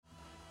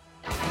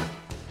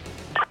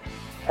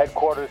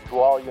Headquarters to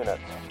all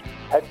units.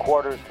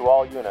 Headquarters to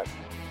all units.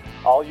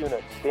 All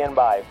units stand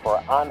by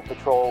for On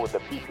Patrol with the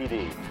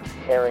PPD,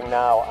 airing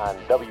now on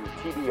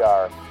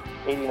WTBR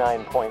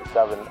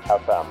 89.7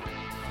 FM.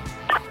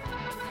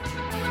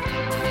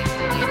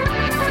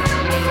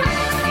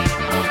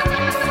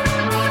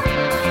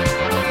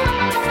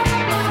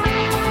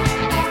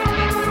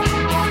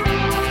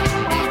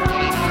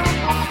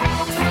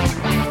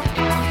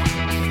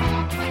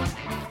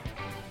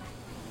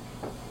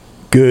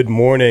 Good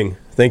morning.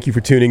 Thank you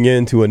for tuning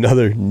in to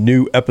another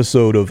new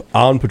episode of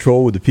On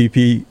Patrol with the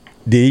PPD,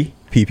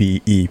 here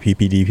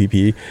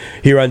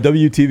on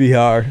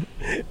WTBR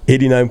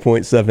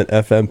 89.7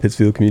 FM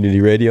Pittsfield Community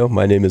Radio.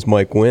 My name is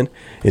Mike Wynn.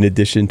 In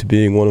addition to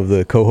being one of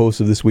the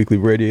co-hosts of this weekly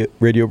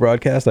radio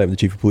broadcast, I'm the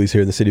Chief of Police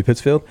here in the city of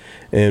Pittsfield,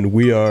 and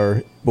we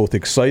are both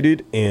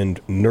excited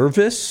and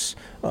nervous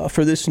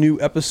for this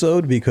new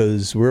episode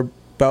because we're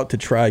about to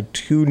try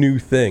two new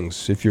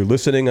things. If you're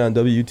listening on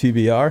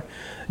WTBR,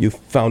 you've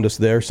found us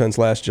there since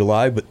last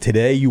July, but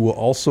today you will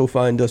also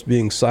find us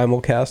being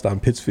simulcast on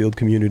Pittsfield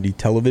Community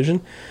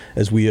Television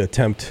as we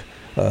attempt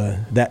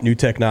that new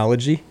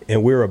technology.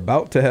 And we're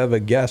about to have a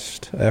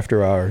guest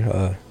after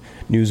our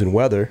news and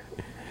weather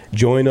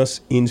join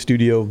us in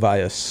studio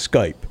via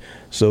Skype.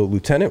 So,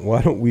 Lieutenant,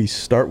 why don't we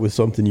start with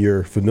something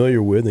you're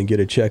familiar with and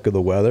get a check of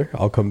the weather?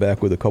 I'll come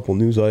back with a couple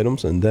news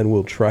items, and then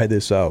we'll try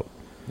this out.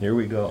 Here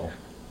we go.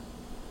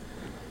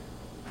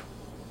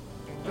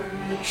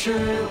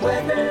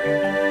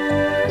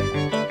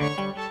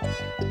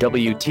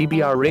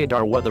 WTBR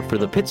radar weather for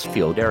the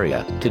Pittsfield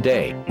area.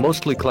 Today,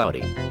 mostly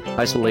cloudy.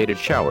 Isolated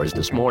showers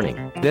this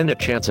morning, then a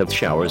chance of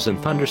showers and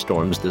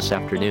thunderstorms this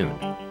afternoon.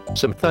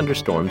 Some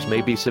thunderstorms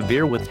may be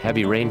severe with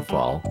heavy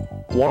rainfall.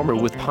 Warmer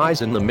with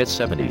highs in the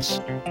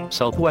mid-70s.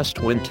 Southwest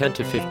wind 10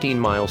 to 15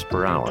 miles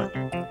per hour.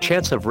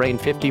 Chance of rain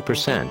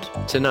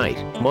 50%.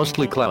 Tonight,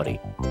 mostly cloudy.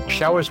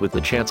 Showers with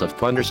the chance of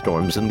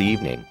thunderstorms in the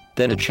evening,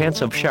 then a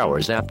chance of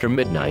showers after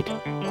midnight.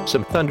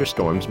 Some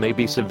thunderstorms may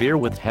be severe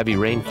with heavy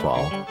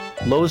rainfall.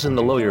 Lows in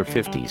the lower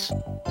 50s.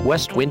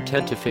 West wind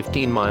 10 to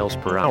 15 miles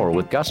per hour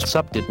with gusts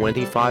up to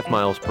 25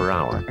 miles per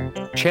hour.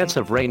 Chance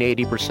of rain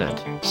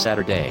 80%.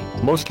 Saturday,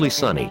 mostly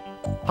sunny.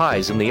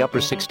 Highs in the upper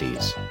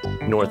 60s.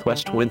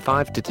 Northwest wind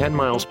 5 to 10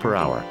 miles per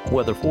hour.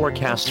 Weather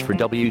forecasts for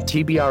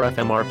WTBR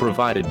FM are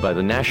provided by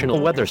the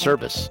National Weather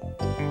Service.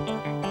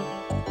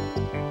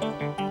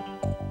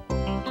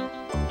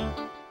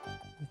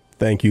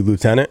 Thank you,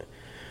 Lieutenant.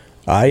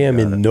 I am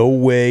in no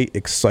way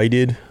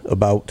excited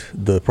about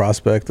the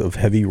prospect of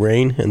heavy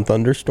rain and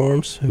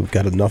thunderstorms. We've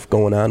got enough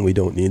going on. We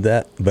don't need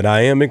that. But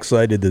I am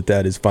excited that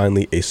that is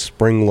finally a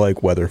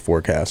spring-like weather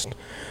forecast.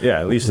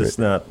 Yeah, at least it's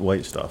not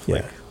white stuff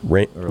like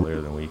earlier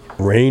in the week.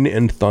 Rain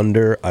and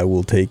thunder I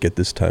will take at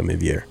this time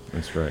of year.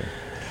 That's right.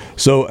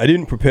 So I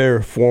didn't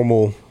prepare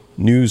formal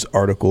news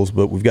articles,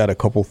 but we've got a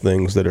couple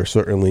things that are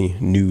certainly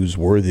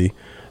newsworthy.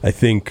 I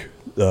think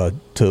to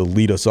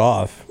lead us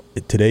off,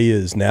 today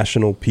is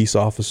National Peace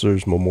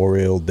Officers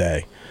Memorial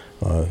Day,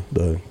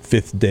 the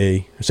sixth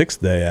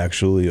day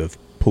actually of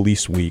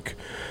Police Week,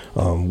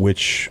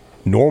 which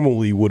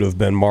normally would have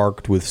been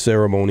marked with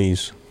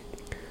ceremonies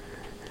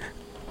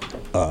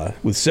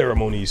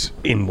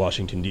in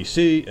Washington,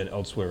 D.C. and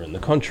elsewhere in the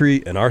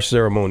country, and our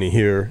ceremony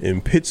here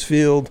in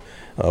Pittsfield,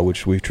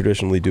 which we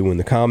traditionally do in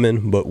the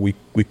Common, but we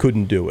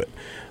couldn't do it.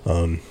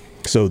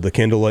 So the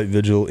candlelight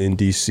vigil in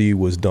D.C.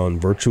 was done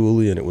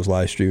virtually, and it was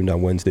live streamed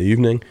on Wednesday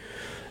evening.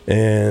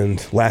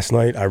 And last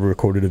night, I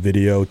recorded a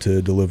video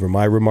to deliver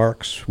my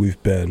remarks. We've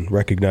been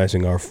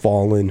recognizing our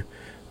fallen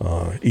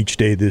each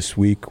day this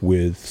week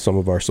with some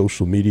of our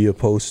social media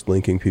posts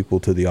linking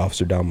people to the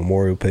Officer Down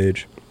Memorial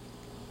page.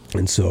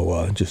 And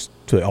so just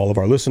to all of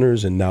our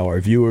listeners and now our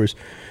viewers,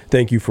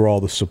 thank you for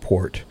all the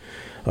support.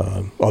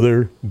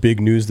 Other big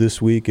news this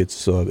week,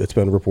 it's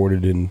been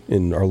reported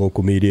in our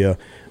local media.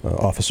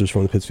 Officers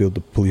from the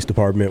Pittsfield Police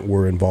Department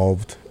were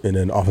involved in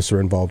an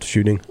officer-involved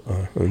shooting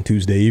on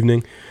Tuesday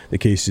evening. The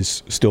case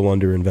is still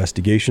under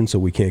investigation, so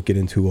we can't get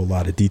into a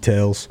lot of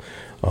details.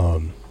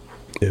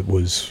 It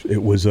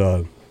was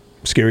a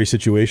scary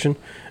situation,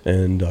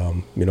 and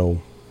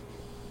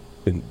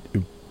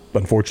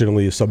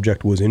unfortunately, a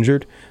subject was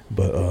injured,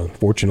 but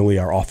fortunately,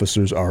 our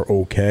officers are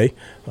okay.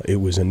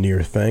 It was a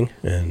near thing,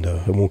 and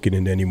I won't get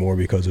into any more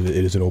because it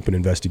is an open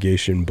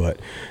investigation, but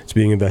it's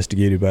being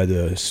investigated by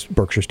the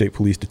Berkshire State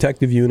Police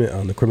Detective Unit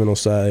on the criminal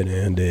side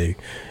and a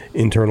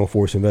internal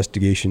force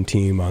investigation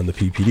team on the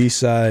PPD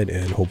side,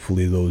 and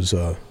hopefully those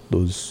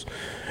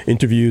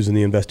interviews and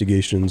the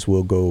investigations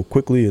will go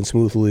quickly and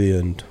smoothly,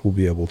 and we'll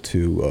be able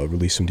to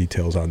release some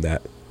details on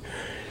that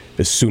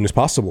as soon as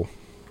possible.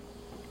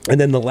 And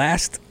then the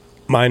last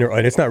minor,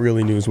 and it's not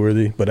really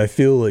newsworthy, but I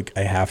feel like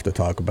I have to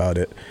talk about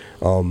it.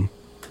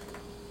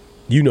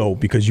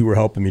 Because you were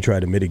helping me try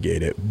to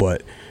mitigate it,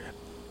 but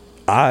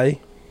I,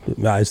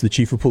 as the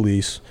chief of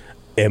police,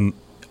 am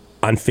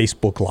on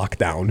Facebook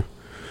lockdown.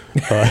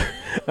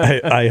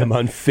 I am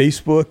on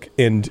Facebook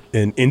and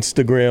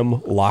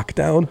Instagram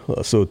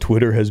lockdown. So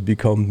Twitter has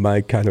become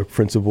my kind of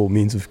principal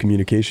means of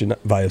communication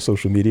via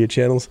social media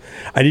channels.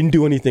 I didn't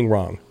do anything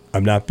wrong.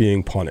 I'm not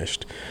being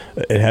punished.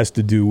 It has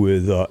to do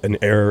with an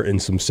error in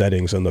some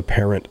settings on the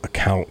parent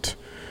account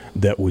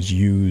that was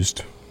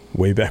used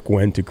way back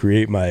when to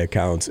create my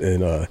accounts.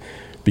 And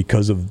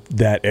because of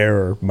that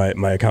error,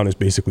 my account is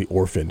basically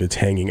orphaned. It's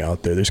hanging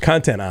out there. There's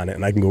content on it,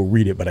 and I can go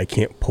read it, but I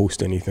can't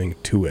post anything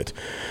to it.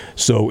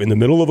 So in the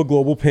middle of a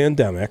global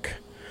pandemic,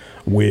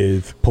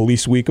 with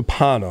Police Week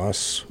upon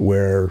us,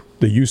 where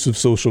the use of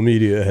social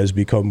media has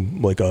become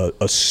like a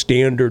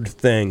standard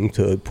thing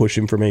to push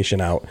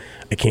information out,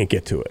 I can't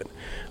get to it.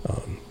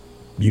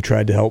 You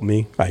tried to help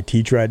me.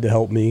 IT tried to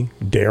help me.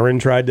 Darren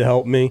tried to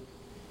help me.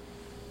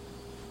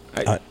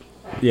 I'm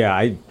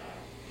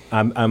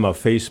a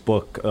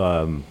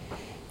Facebook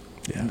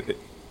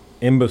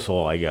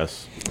imbecile, I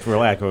guess, for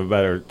lack of a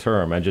better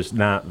term. I'm just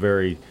not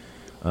very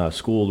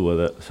schooled with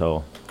it,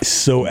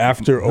 So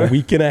after a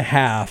week and a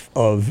half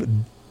of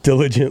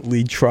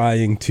diligently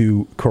trying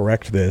to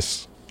correct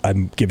this,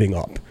 I'm giving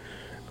up.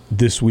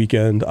 This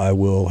weekend, I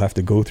will have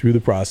to go through the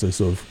process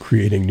of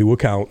creating new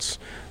accounts.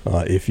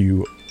 If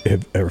you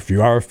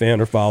are a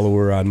fan or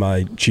follower on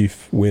my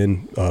Chief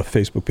Win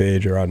Facebook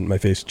page or on my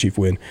Chief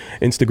Win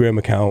Instagram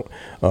account,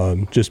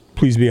 just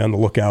please be on the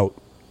lookout.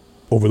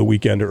 Over the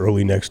weekend or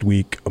early next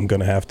week, I'm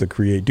going to have to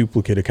create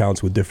duplicate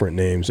accounts with different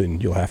names,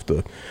 and you'll have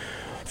to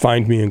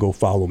find me and go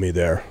follow me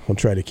there. I'll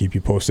try to keep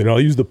you posted. And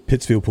I'll use the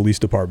Pittsfield Police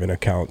Department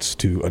accounts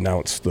to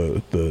announce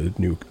the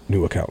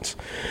new accounts.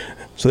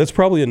 So that's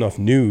probably enough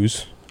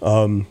news.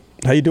 How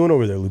you doing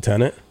over there,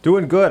 Lieutenant?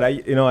 Doing good.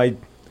 I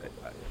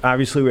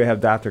obviously we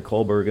have Dr.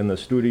 Kohlberg in the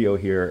studio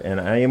here,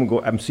 and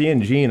I'm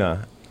seeing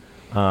Gina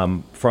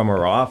from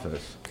her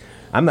office.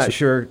 I'm not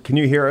sure. Can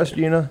you hear us,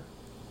 Gina?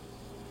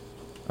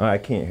 Oh, I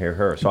can't hear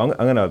her, so I'm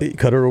gonna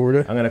cut her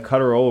over. I'm gonna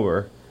cut her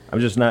over. I'm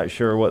just not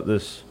sure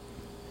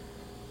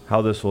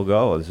how this will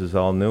go. This is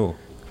all new.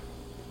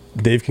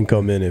 Dave can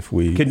come in if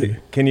we...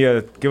 Can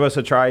you give us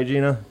a try,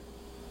 Gina?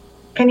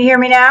 Can you hear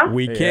me now?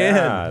 We can.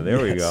 Yeah,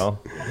 there we go.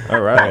 All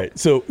right.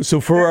 So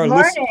for our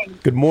listeners...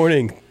 Good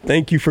morning.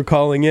 Thank you for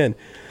calling in.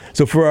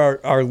 So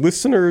for our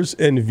listeners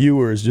and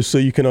viewers, just so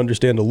you can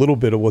understand a little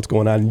bit of what's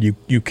going on,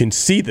 you can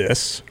see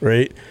this,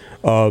 right?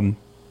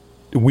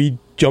 We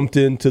jumped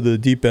into the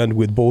deep end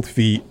with both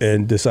feet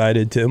and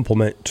decided to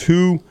implement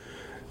 2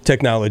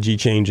 technology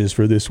changes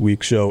for this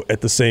week's show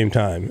at the same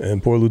time.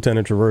 And poor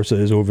Lieutenant Traversa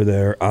is over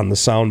there on the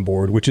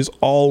soundboard, which is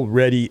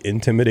already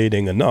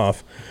intimidating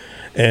enough.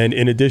 And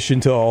in addition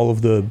to all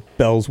of the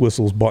bells,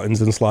 whistles,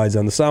 buttons, and slides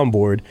on the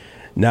soundboard,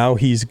 now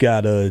he's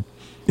got to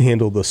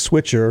handle the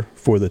switcher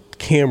for the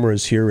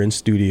cameras here in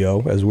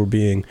studio as we're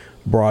being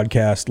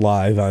broadcast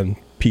live on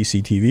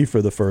PCTV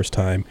for the first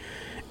time.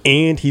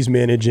 And he's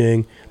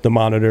managing the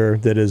monitor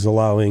that is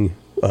allowing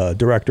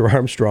Director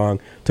Armstrong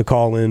to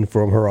call in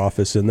from her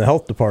office in the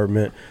health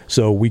department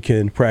so we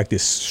can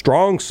practice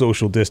strong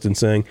social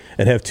distancing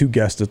and have 2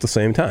 guests at the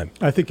same time.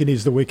 I think he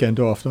needs the weekend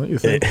off, don't you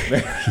think?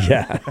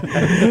 Yeah.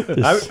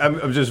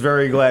 I'm just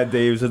very glad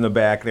Dave's in the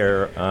back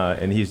there,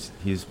 and he's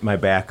my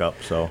backup.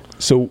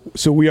 So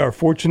we are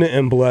fortunate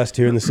and blessed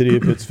here in the city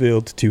of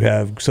Pittsfield to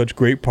have such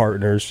great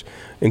partners,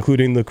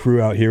 including the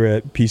crew out here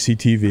at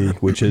PCTV,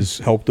 which has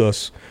helped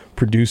us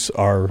produce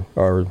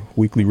our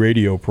weekly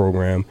radio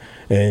program,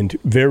 and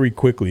very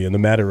quickly, in the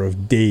matter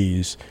of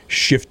days,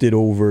 shifted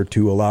over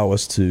to allow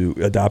us to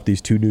adopt these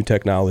 2 new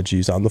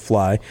technologies on the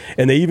fly.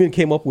 And they even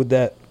came up with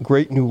that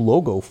great new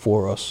logo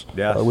for us,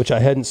 which I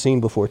hadn't seen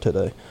before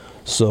today.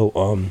 So,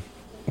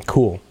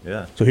 cool.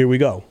 Yeah. So here we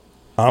go.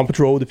 On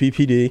patrol with the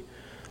PPD,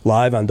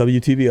 live on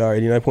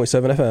WTBR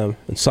 89.7 FM,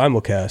 and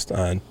simulcast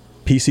on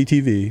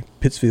PCTV,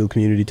 Pittsfield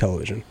Community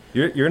Television.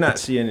 You're not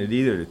seeing it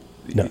either.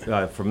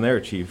 No. From there,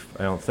 Chief,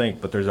 I don't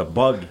think, but there's a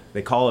bug.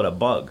 They call it a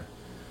bug,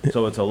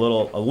 so it's a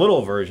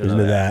little version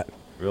of that.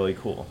 Really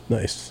cool.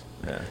 Nice.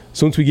 Yeah.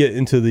 So once we get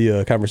into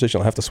the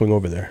conversation, I'll have to swing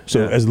over there.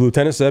 So as the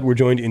lieutenant said, we're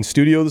joined in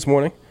studio this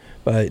morning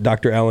by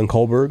Dr. Alan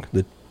Kohlberg,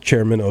 the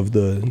chairman of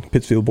the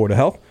Pittsfield Board of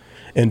Health,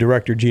 and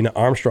Director Gina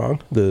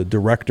Armstrong, the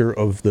director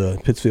of the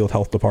Pittsfield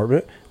Health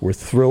Department. We're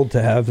thrilled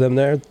to have them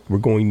there. We're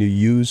going to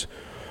use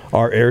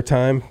our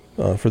airtime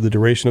for the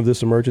duration of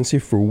this emergency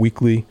for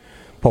weekly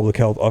public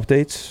health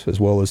updates, as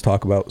well as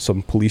talk about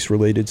some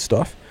police-related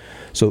stuff.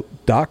 So,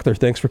 Doctor,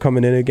 thanks for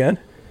coming in again.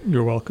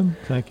 You're welcome.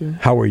 Thank you.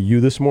 How are you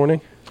this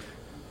morning?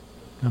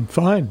 I'm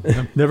fine.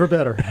 I'm never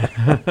better.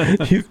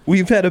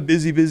 We've had a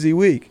busy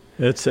week.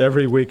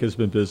 Every week has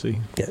been busy.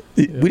 Yeah.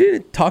 We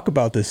didn't talk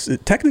about this.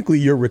 Technically,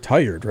 you're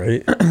retired,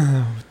 right?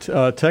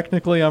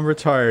 Technically, I'm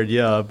retired,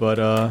 yeah, but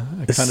I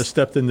kind of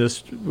stepped in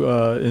this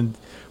when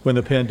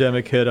the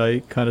pandemic hit.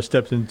 I kind of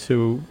stepped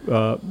into,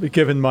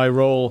 given my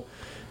role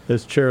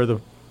as chair of the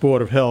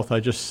Board of Health,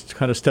 I just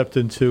kind of stepped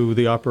into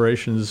the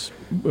operations,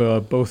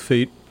 both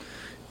feet,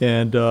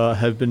 and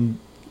have been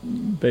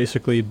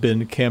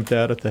camped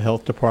out at the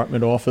health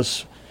department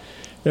office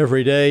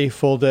every day,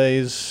 full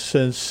days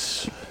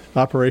since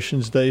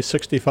operations day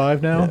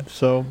 65 now. Yeah.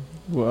 So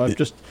I've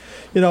just,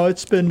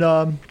 it's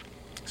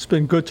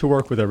been good to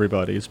work with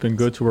everybody. It's been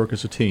good to work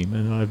as a team,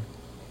 and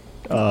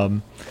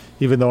I've,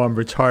 even though I'm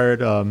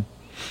retired,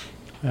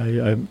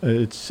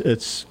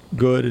 It's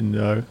good,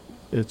 and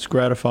it's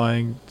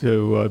gratifying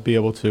to be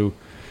able to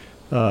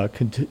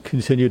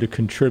continue to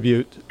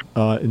contribute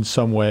in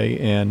some way,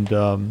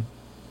 and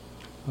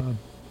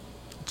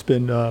it's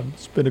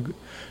been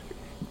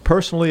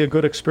personally a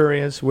good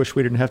experience. Wish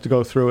we didn't have to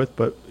go through it,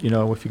 but if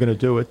you're going to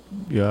do it,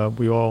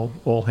 we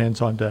all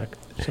hands on deck.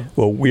 So.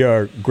 Well, we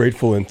are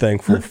grateful and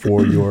thankful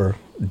for your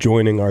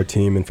joining our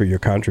team and for your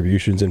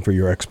contributions and for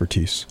your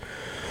expertise.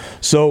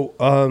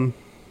 So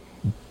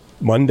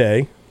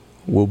Monday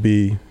will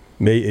be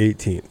May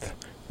 18th,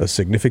 a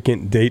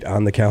significant date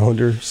on the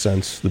calendar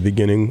since the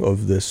beginning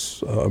of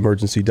this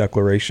emergency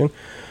declaration.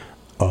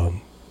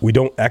 We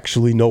don't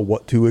actually know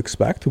what to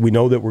expect. We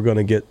know that we're going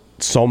to get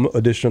some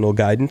additional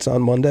guidance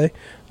on Monday,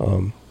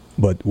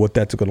 but what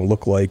that's going to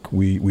look like,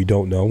 we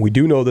don't know. We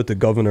do know that the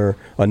governor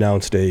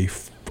announced a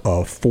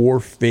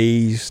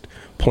 4-phased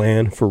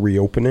plan for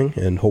reopening,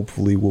 and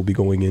hopefully we'll be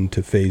going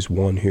into phase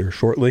 1 here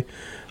shortly.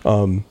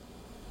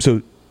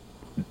 So,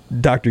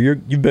 Doctor,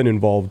 you've been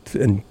involved,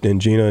 and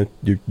Gina,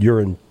 you're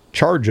in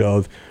charge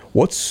of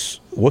what's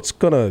it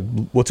gonna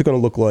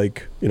look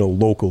like,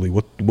 locally.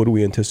 What do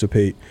we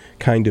anticipate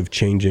kind of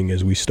changing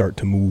as we start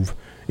to move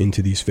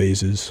into these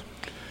phases?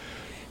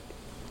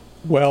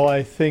 Well,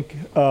 I think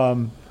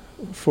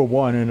for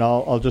one, and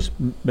I'll just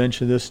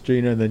mention this,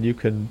 Gina, and then you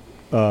can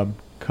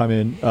come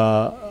in.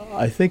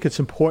 I think it's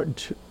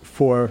important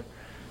for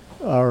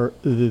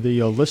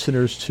the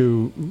listeners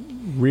to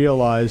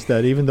realize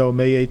that even though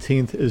May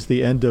 18th is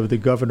the end of the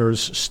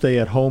governor's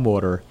stay-at-home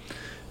order,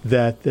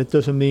 that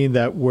doesn't mean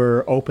that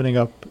we're opening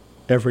up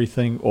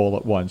everything all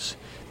at once.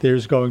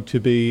 There's going to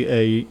be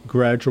a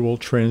gradual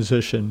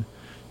transition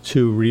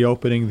to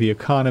reopening the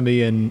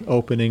economy and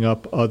opening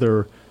up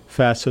other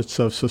facets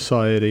of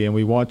society, and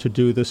we want to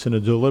do this in a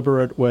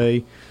deliberate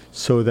way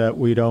so that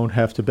we don't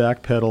have to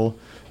backpedal.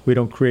 We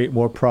don't create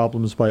more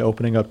problems by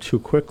opening up too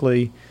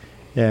quickly,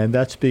 and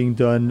that's being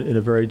done in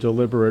a very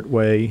deliberate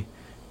way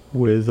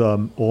with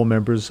all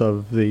members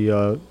of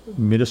the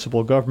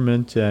municipal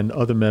government and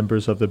other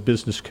members of the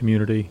business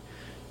community.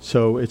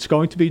 So it's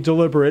going to be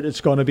deliberate,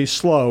 it's going to be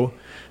slow,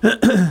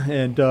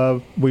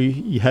 and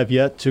we have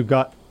yet to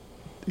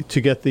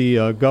get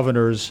the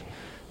governor's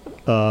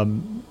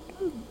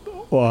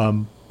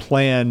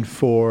plan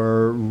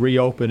for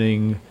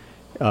reopening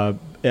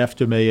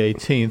after May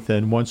 18th,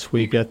 and once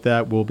we get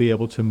that, we'll be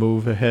able to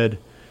move ahead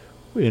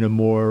in a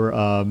more,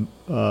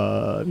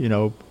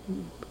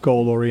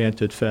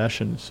 goal-oriented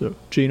fashion. So,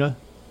 Gina?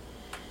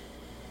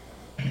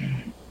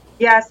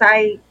 Yes,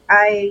 I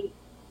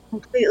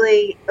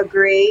completely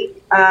agree.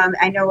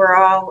 I know we're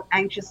all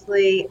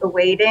anxiously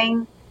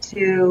awaiting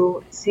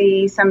to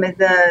see some of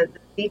the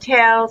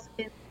details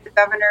in the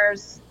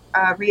governor's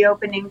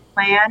reopening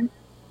plan.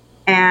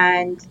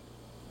 And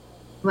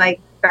like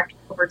Dr.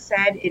 Colbert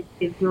said,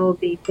 it will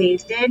be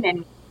phased in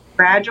and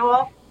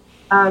gradual.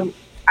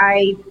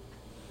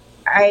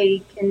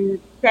 I can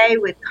say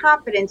with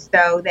confidence,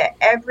 though, that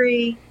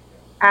every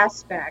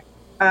aspect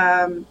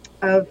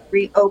of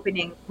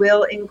reopening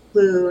will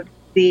include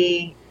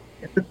the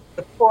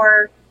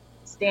core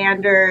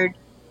standard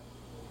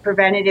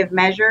preventative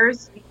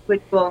measures,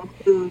 which will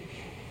include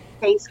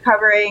face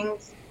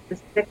coverings, the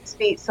 6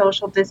 feet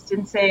social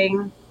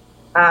distancing,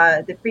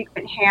 the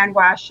frequent hand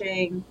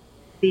washing,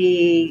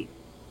 the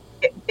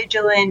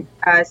vigilant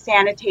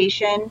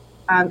sanitation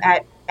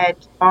at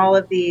all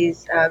of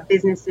these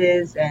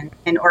businesses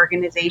and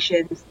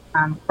organizations,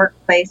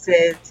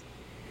 workplaces.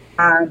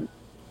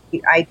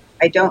 I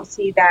don't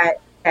see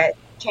that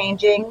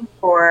changing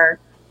for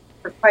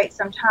quite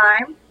some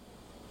time.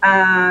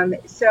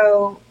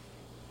 So,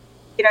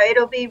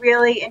 it'll be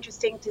really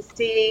interesting to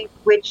see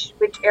which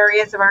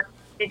areas of our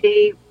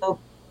community will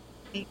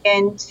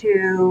begin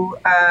to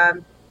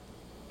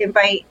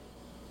invite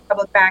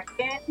public back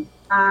in.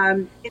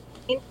 In the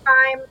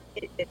meantime,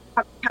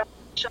 Public Health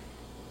officials in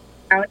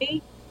the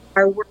county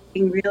are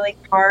working really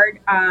hard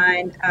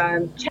on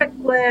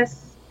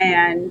checklists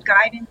and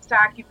guidance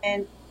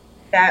documents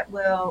that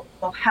will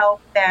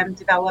help them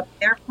develop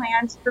their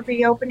plans for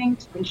reopening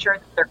to ensure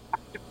that their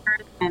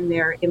customers and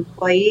their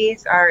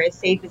employees are as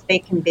safe as they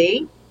can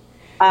be.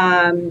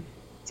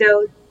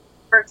 So,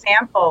 for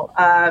example,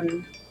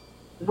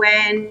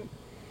 when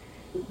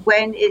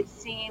it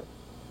seemed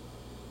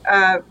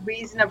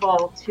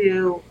reasonable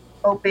to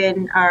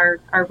open our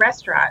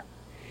restaurant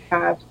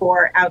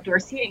for outdoor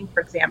seating, for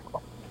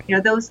example,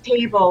 those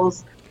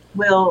tables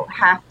will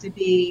have to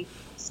be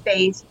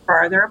spaced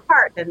farther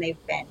apart than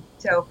they've been.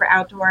 So for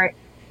outdoor,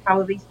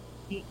 probably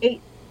be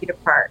 8 feet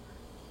apart.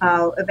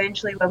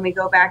 Eventually, when we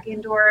go back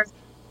indoors,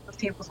 those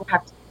tables will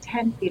have to be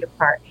 10 feet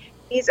apart.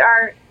 These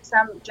are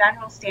some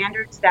general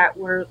standards that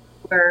we're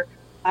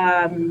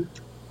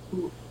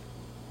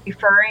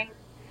referring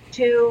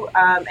to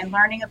and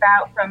learning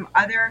about from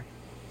other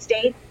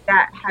states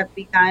that have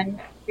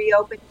begun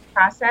reopening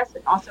process,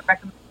 and also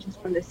recommendations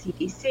from the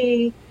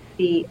CDC,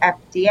 the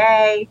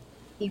FDA,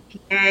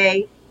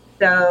 EPA.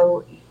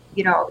 So,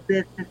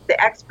 the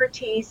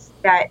expertise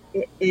that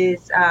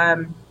is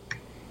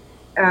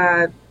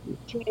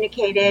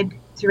communicated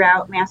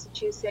throughout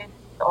Massachusetts,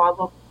 all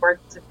local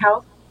boards of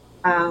health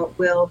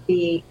will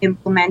be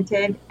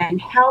implemented and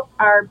help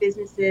our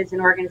businesses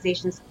and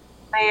organizations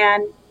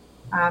plan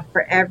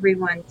for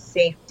everyone's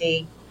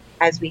safety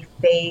as we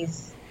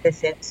phase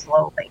this in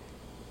slowly.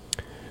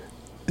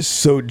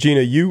 So,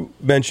 Gina, you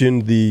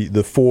mentioned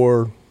the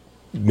four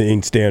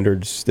main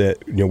standards that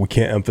we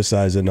can't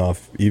emphasize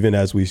enough, even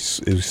as we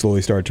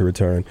slowly start to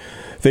return: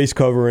 face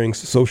coverings,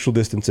 social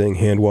distancing,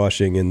 hand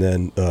washing, and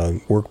then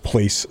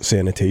workplace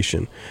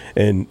sanitation.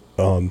 And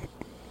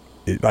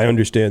I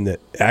understand that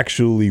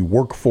actually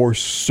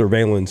workforce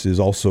surveillance is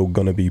also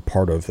going to be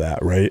part of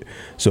that, right?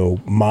 So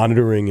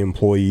monitoring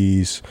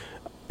employees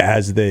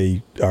as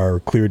they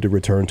are cleared to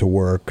return to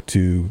work,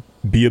 to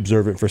be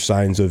observant for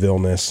signs of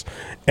illness,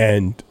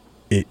 and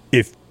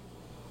if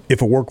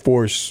a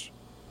workforce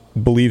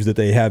believes that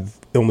they have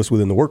illness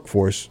within the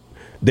workforce,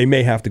 they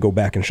may have to go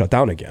back and shut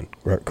down again,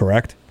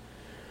 correct?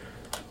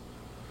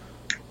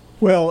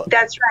 Well,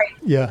 that's right.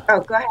 Yeah.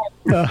 Oh, go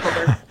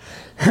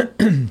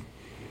ahead.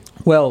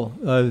 Well,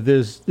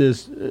 there's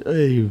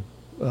been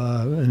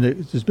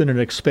an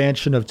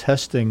expansion of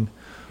testing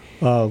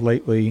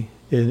lately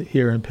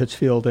here in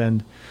Pittsfield,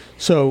 and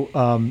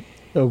so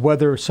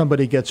whether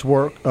somebody gets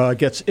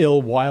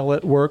ill while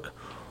at work,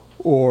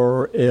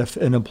 or if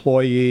an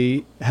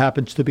employee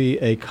happens to be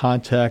a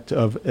contact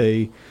of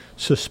a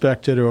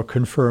suspected or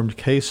confirmed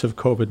case of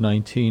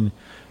COVID-19,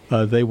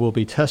 they will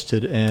be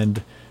tested,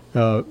 and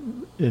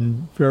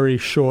in very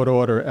short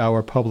order,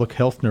 our public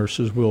health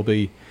nurses will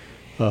be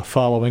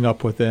following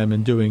up with them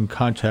and doing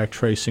contact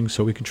tracing,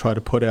 so we can try to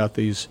put out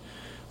these,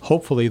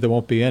 hopefully there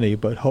won't be any,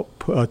 but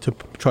to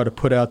try to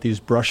put out these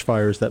brush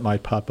fires that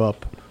might pop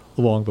up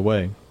along the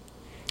way.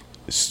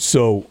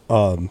 So,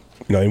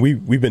 and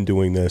we've been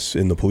doing this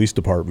in the police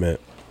department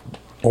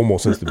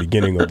almost since the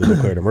beginning of the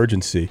declared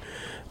emergency,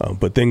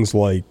 but things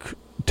like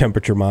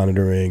temperature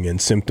monitoring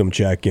and symptom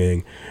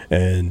checking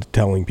and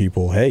telling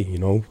people, hey,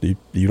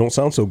 you don't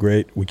sound so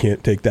great, we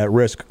can't take that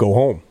risk, go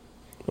home.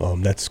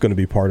 That's going to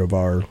be part of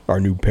our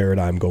new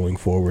paradigm going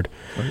forward.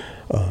 Right.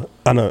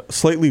 On a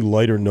slightly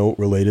lighter note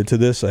related to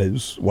this, I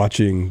was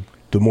watching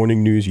the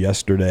morning news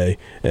yesterday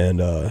and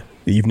the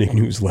evening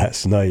news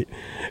last night,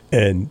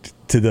 and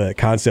to the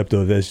concept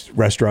of, as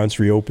restaurants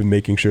reopen,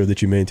 making sure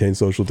that you maintain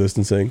social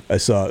distancing, I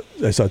saw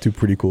two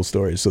pretty cool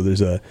stories. So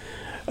there's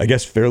I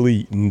guess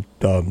fairly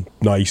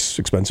nice,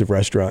 expensive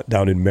restaurant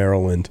down in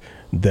Maryland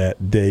that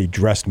they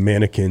dressed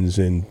mannequins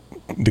in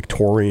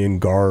Victorian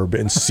garb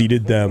and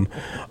seated them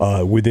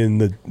within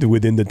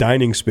the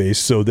dining space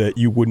so that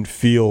you wouldn't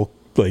feel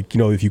like,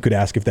 if you could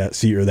ask if that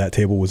seat or that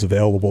table was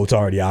available, it's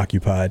already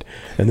occupied.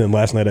 And then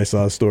last night I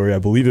saw a story, I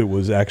believe it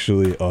was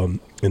actually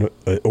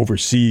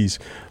overseas,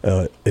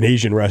 an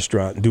Asian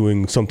restaurant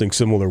doing something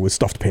similar with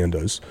stuffed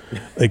pandas.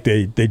 Like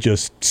they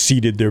just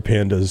seated their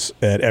pandas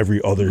at every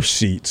other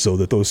seat so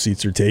that those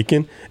seats are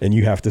taken and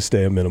you have to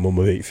stay a minimum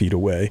of 8 feet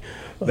away.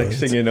 Next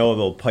thing you know,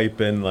 they'll pipe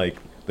in like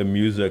the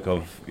music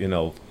of,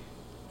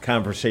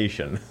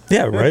 conversation.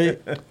 Yeah, right.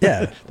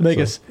 Yeah, make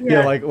us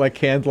like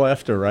canned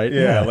laughter, right?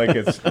 Yeah, like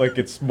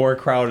it's more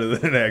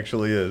crowded than it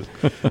actually is.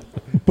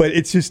 But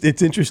it's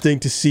interesting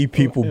to see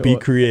people be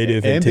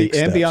creative and take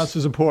steps. Ambiance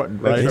is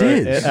important, right?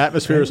 It is.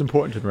 Atmosphere is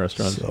important in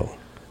restaurants. So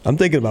I'm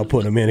thinking about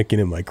putting a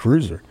mannequin in my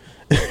cruiser.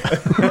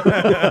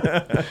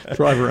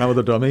 Drive around with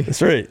a dummy.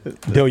 That's right.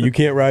 No, you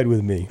can't ride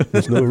with me.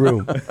 There's no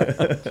room.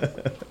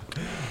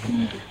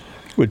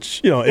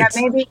 Which it's.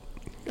 Maybe.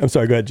 I'm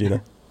sorry. Go ahead,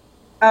 Gina.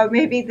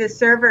 Maybe the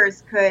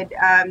servers could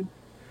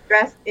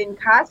dress in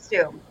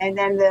costume, and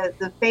then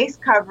the face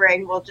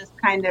covering will just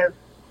kind of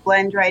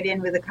blend right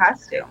in with the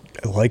costume.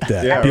 I like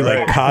that. Yeah, be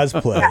right. like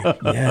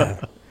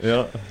cosplay.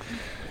 Yeah.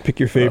 Pick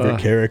your favorite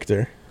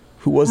character.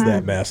 Who was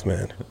that masked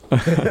man?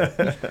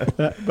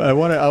 I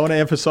want to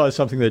emphasize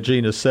something that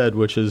Gina said,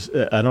 which is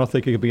I don't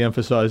think it can be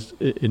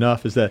emphasized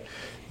enough, is that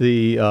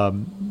the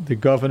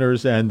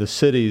governors and the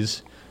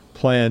cities'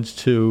 plans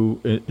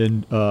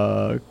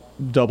to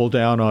double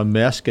down on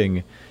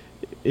masking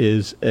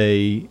is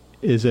a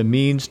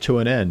means to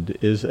an end,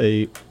 is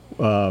a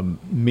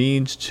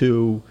means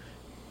to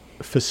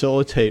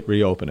facilitate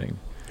reopening,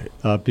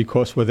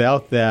 because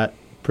without that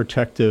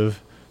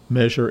protective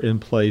measure in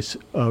place,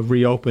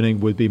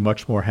 reopening would be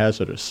much more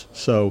hazardous.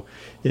 So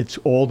it's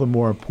all the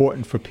more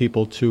important for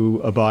people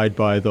to abide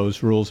by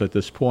those rules at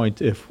this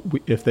point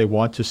if they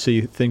want to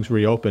see things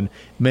reopen. It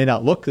may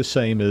not look the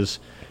same as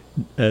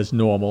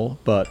normal,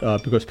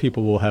 but because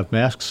people will have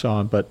masks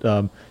on, but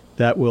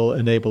that will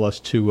enable us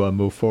to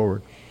move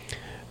forward.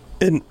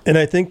 And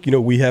I think,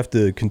 we have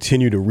to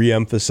continue to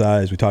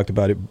reemphasize, we talked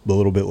about it a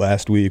little bit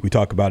last week, we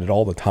talk about it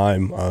all the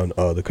time on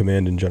the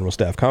Command and General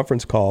Staff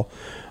conference call,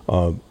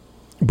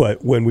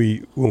 but when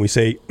we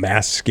say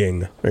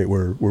masking, right,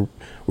 we're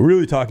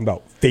really talking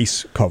about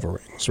face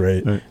coverings,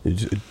 right?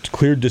 It's a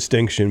clear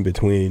distinction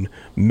between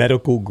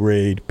medical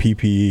grade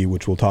PPE,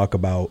 which we'll talk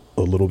about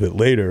a little bit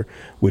later,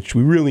 which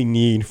we really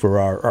need for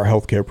our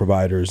healthcare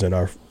providers and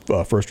our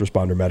first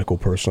responder medical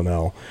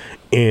personnel,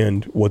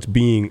 and what's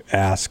being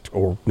asked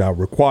or now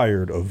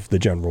required of the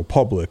general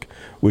public,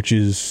 which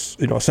is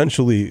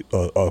essentially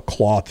a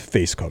cloth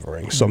face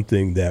covering,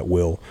 something that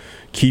will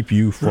keep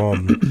you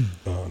from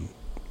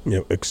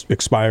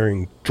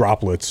expiring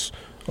droplets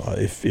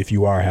if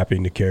you are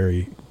happening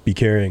to be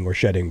carrying or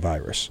shedding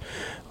virus.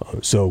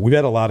 So we've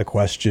had a lot of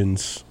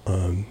questions.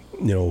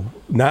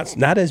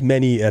 Not as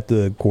many at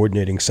the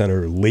coordinating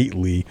center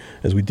lately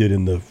as we did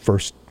in the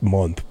first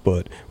month,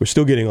 but we're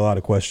still getting a lot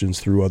of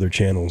questions through other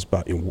channels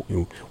about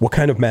what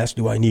kind of mask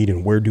do I need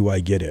and where do I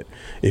get it?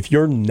 If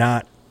you're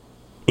not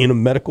in a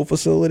medical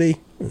facility,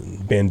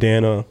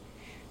 bandana,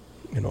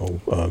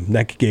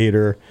 neck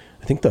gaiter.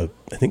 I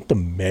think the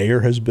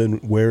mayor has been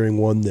wearing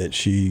one that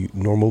she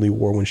normally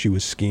wore when she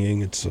was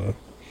skiing. It's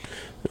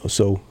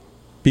so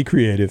be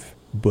creative,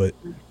 but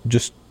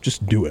just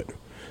do it.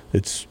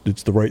 It's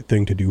the right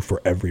thing to do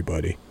for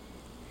everybody.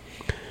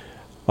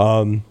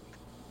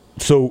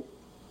 So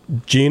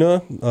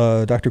Gina,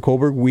 Dr.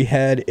 Kohlberg, we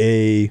had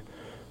a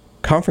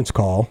conference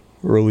call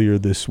earlier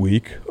this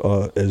week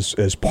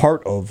as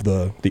part of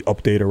the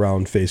update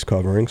around face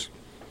coverings.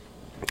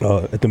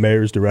 At the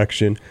mayor's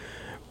direction,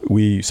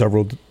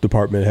 several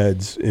department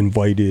heads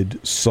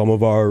invited some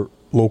of our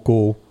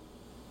local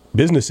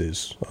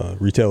businesses,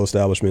 retail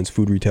establishments,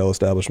 food retail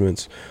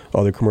establishments,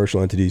 other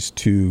commercial entities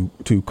to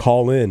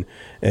call in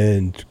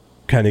and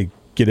kind of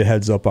get a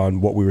heads up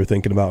on what we were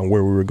thinking about and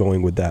where we were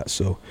going with that.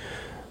 So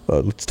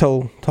let's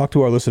talk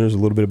to our listeners a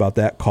little bit about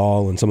that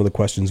call and some of the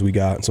questions we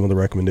got and some of the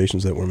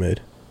recommendations that were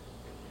made.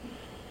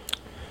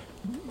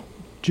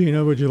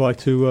 Gina, would you like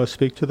to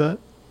speak to that?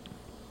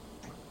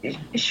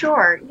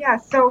 Sure. Yeah.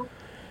 So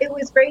it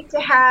was great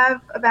to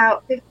have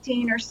about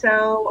 15 or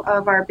so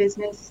of our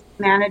business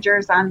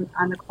managers on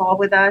the call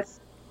with us.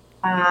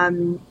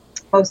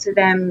 Most of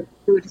them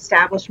food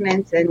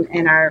establishments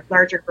and our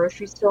larger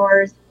grocery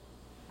stores.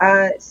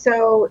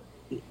 So,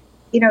 it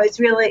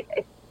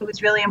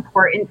was really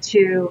important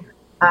to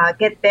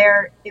get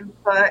their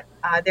input,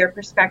 their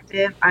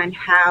perspective on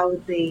how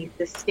the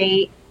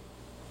state,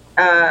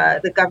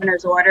 the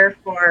governor's order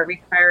for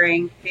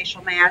requiring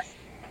facial masks,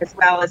 as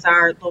well as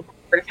our local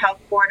Board of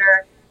Health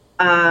order,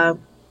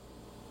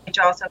 which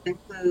also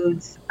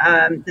includes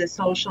the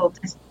social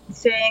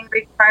distancing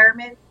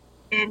requirements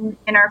in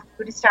our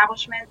food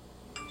establishments,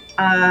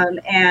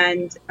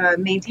 and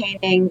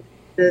maintaining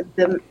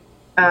the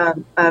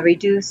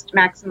reduced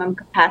maximum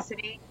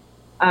capacity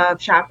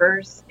of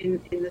shoppers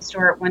in the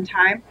store at one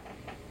time.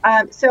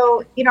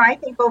 So I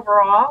think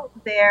overall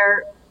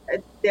their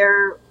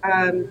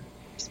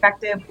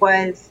perspective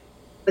was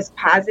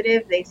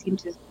positive. They seemed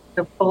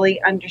to fully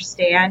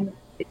understand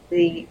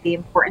the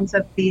importance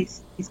of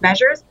these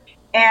measures.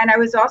 And I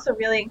was also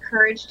really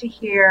encouraged to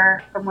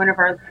hear from one of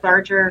our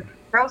larger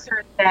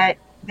grocers that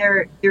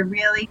they're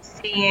really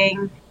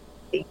seeing,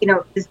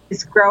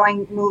 this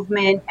growing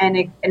movement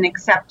and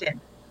acceptance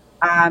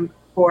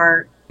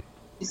for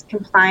just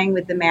complying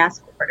with the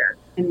mask order.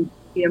 And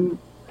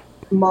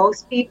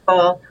most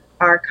people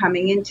are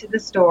coming into the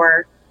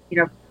store,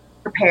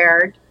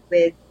 prepared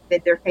with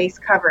their face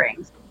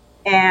coverings.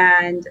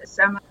 And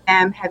some of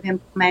them have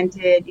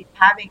implemented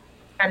having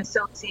an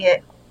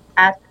associate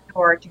at the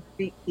door to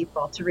greet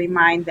people, to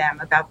remind them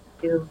about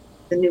the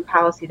new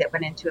policy that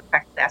went into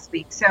effect last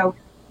week. So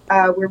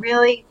we're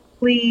really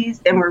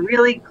pleased and we're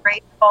really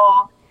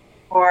grateful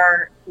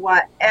for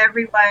what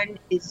everyone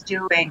is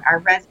doing, our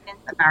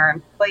residents and our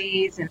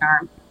employees and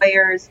our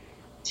employers,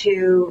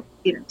 to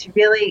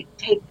really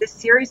take this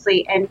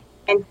seriously and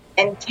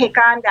take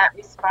on that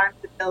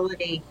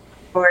responsibility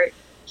for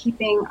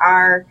keeping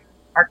our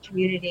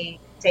community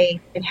safe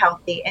and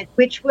healthy, and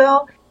which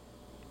will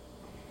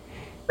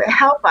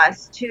help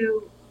us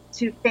to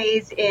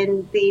phase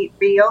in the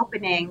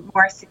reopening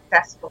more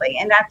successfully,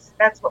 and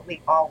that's what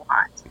we all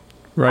want.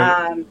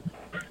 Right.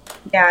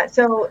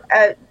 So,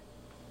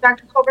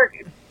 Dr. Kohlberg,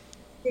 did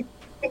you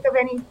think of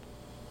any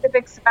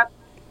specifics about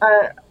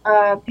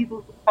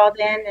people who called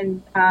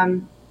in,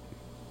 and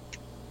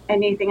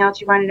anything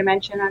else you wanted to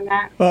mention on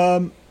that?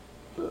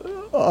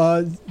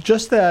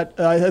 Just that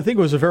I think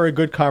it was a very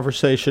good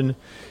conversation.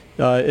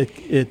 I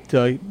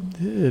think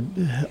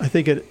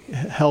it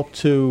helped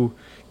to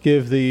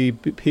give the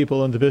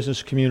people in the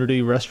business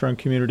community, restaurant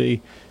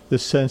community, the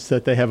sense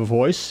that they have a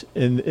voice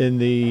in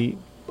the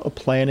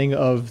planning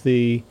of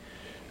the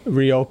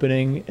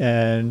reopening,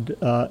 and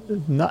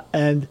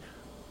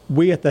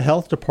we at the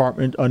health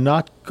department are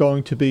not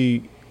going to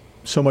be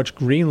so much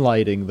green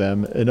lighting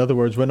them. In other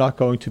words, we're not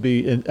going to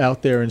be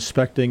out there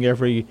inspecting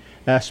every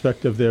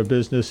aspect of their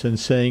business and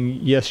saying,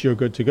 yes, you're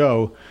good to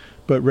go,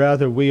 but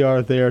rather we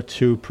are there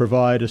to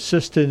provide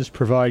assistance,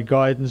 provide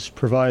guidance,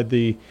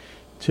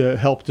 to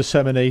help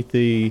disseminate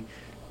the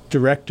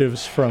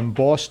directives from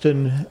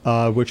Boston,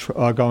 which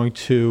are going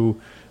to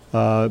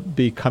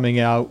be coming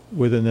out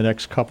within the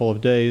next couple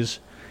of days.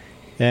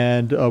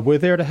 And we're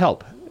there to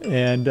help.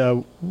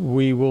 And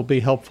we will be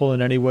helpful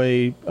in any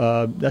way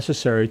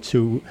necessary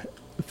to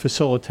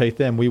facilitate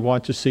them. We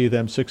want to see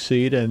them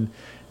succeed, and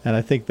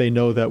I think they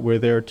know that we're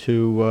there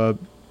to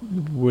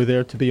we're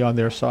there to be on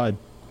their side.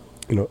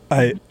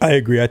 I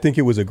agree. I think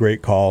it was a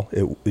great call.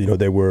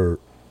 They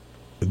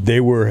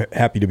were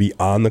happy to be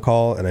on the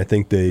call, and I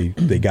think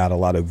they got a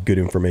lot of good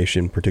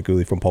information,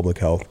 particularly from public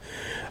health.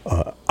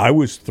 I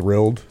was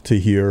thrilled to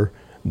hear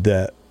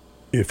that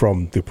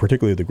from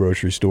particularly the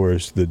grocery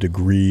stores, the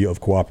degree of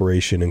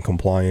cooperation and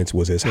compliance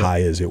was as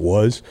high as it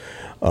was.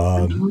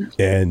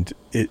 And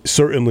it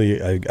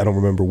certainly, I don't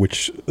remember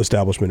which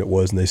establishment it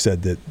was, and they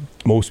said that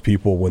most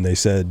people, when they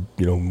said,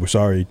 we're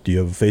sorry, do you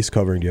have a face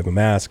covering, do you have a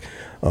mask,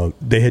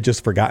 they had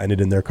just forgotten it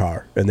in their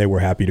car, and they were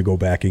happy to go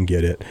back and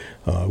get it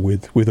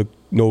with a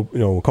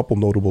couple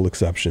notable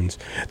exceptions.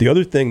 The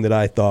other thing that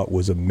I thought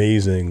was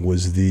amazing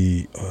was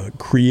the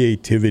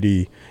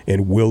creativity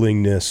and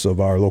willingness of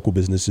our local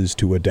businesses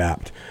to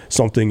adapt.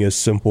 Something as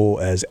simple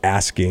as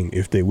asking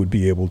if they would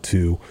be able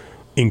to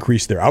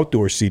increase their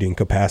outdoor seating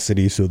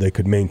capacity so they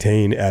could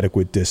maintain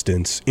adequate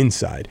distance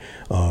inside,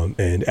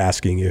 and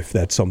asking if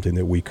that's something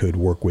that we could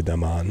work with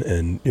them on.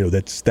 And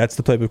that's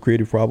the type of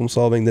creative problem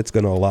solving that's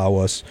going to allow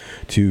us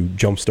to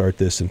jumpstart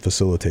this and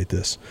facilitate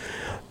this.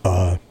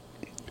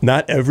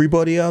 Not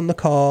everybody on the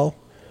call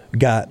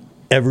got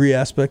every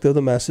aspect of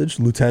the message.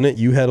 Lieutenant,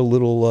 you had a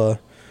little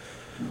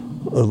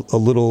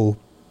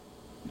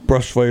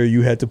brush fire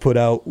you had to put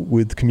out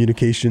with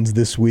communications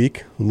this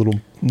week. A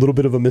little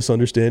bit of a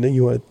misunderstanding.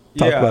 You want to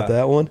talk about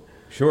that one?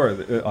 Sure.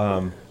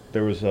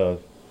 There was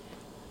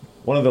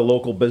one of the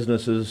local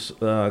businesses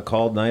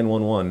called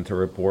 911 to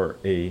report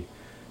a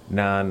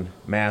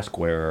non-mask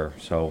wearer.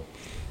 So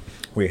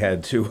we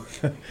had to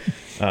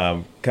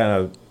kind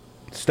of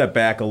step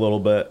back a little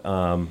bit.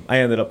 I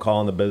ended up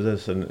calling the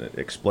business and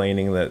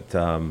explaining that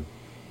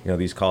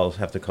these calls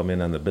have to come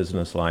in on the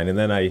business line, and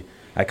then I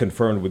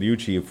confirmed with you,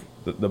 Chief,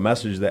 the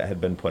message that had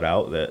been put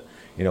out that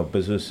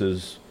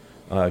businesses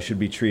should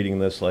be treating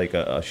this like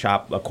a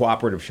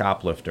cooperative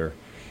shoplifter.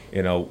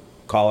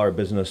 Call our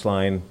business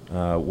line,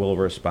 we'll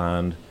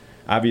respond.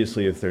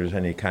 Obviously, if there's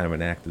any kind of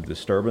an act of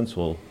disturbance,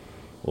 we'll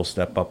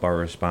step up our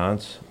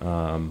response.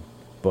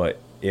 But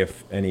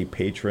if any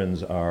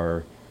patrons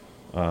are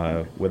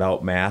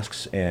without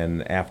masks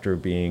and after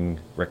being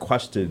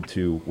requested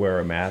to wear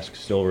a mask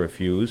still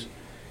refuse,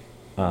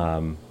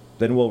 then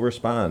we'll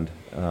respond.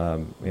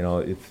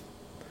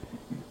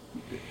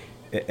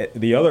 If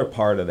the other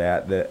part of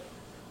that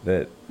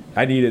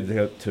I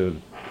needed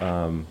to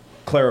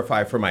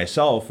clarify for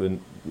myself,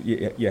 and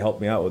you helped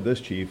me out with this,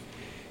 Chief,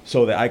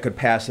 so that I could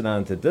pass it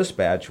on to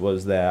dispatch,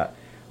 was that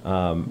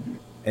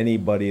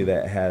anybody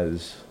that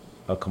has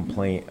a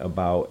complaint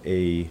about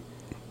a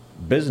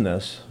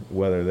business,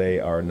 whether they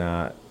are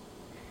not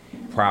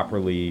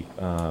properly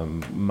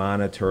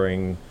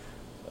monitoring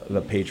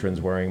the patrons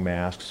wearing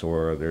masks,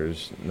 or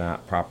there's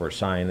not proper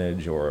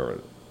signage, or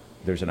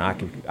there's an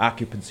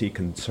occupancy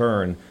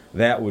concern,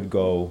 that would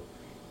go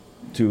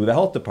to the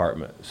health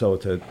department, so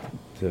to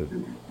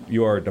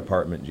your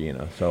department,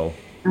 Gina. So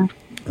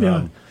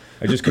I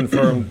just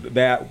confirmed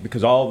that,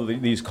 because all of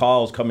these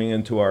calls coming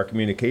into our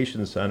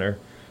communications center,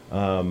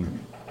 they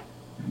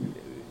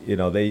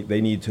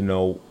need to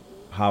know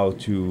how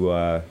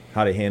to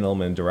handle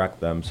them and direct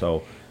them.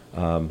 So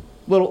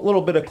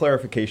little bit of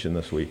clarification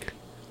this week.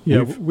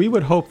 Yeah, we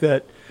would hope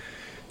that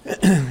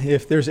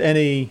if there's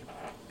any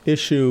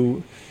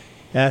issue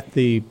at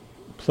the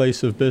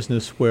place of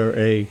business where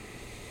a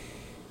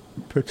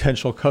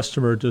potential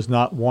customer does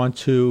not want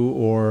to,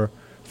 or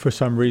for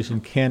some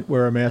reason can't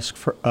wear a mask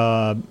for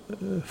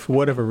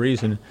whatever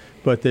reason,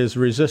 but there's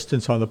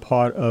resistance on the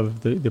part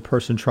of the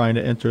person trying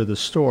to enter the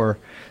store,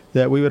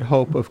 that we would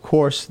hope, of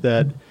course,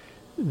 that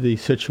the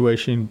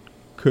situation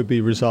could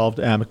be resolved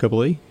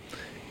amicably.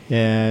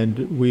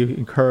 And we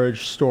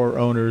encourage store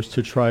owners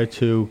to try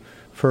to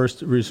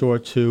first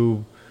resort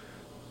to,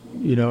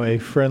 a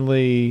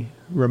friendly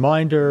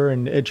reminder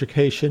and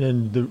education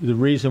and the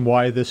reason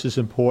why this is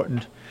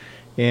important.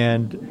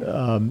 And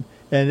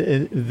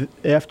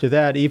after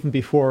that, even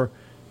before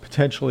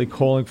potentially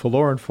calling for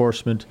law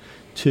enforcement,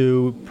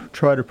 to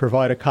try to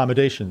provide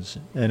accommodations.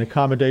 And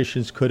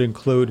accommodations could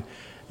include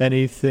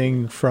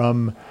anything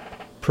from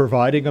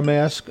providing a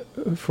mask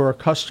for a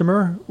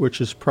customer,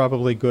 which is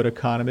probably good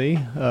economy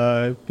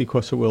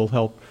because it will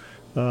help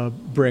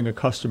bring a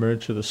customer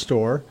into the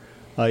store,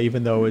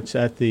 even though it's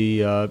at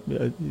the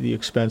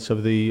expense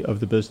of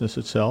the business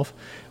itself,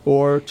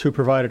 or to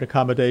provide an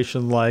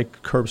accommodation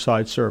like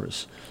curbside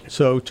service.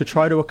 So to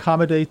try to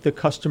accommodate the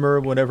customer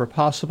whenever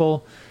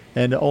possible,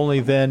 and only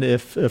then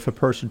if a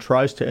person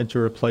tries to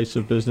enter a place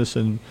of business,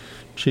 and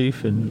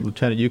Chief and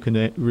Lieutenant, you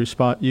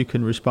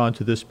can respond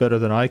to this better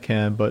than I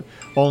can, but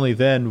only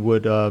then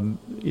would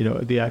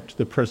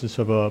the presence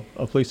of a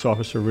police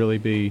officer really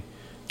be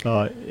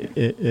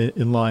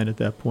in line at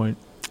that point.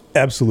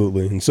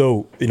 Absolutely. And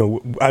so,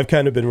 I've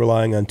kind of been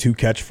relying on two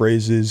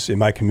catchphrases in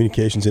my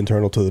communications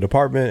internal to the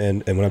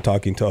department and when I'm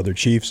talking to other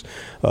chiefs.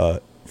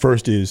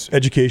 First is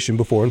education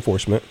before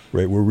enforcement,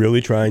 right? We're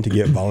really trying to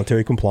get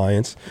voluntary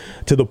compliance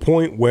to the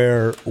point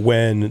where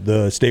when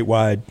the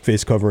statewide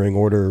face covering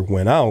order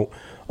went out,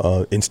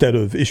 instead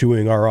of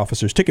issuing our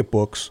officers ticket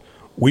books,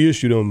 we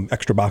issued them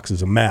extra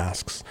boxes of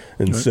masks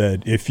and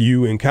said, if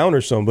you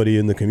encounter somebody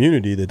in the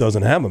community that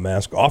doesn't have a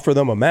mask, offer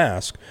them a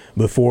mask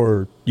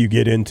before you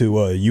get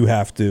into you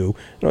have to.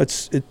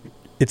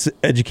 It's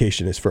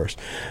education is first.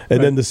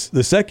 And then the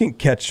second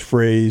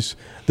catchphrase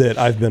that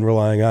I've been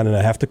relying on, and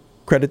I have to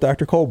credit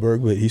Dr.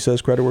 Kohlberg, but he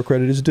says credit where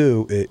credit is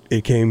due.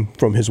 It came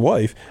from his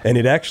wife, and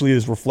it actually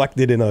is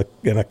reflected in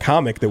a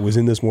comic that was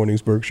in this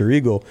morning's Berkshire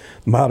Eagle,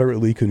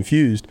 Moderately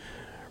Confused.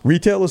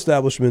 Retail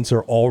establishments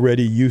are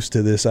already used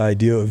to this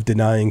idea of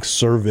denying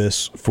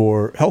service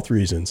for health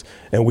reasons,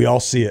 and we all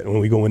see it when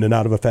we go in and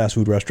out of a fast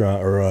food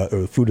restaurant or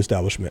a food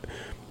establishment.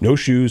 No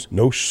shoes,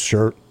 no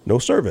shirt, no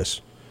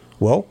service.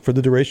 Well, for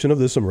the duration of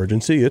this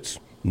emergency, it's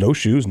no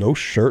shoes, no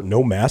shirt,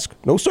 no mask,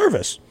 no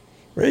service,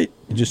 right?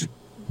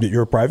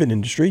 You're a private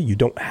industry. You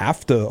don't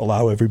have to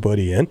allow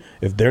everybody in.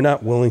 If they're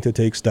not willing to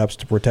take steps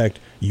to protect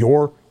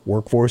your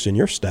workforce and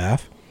your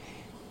staff,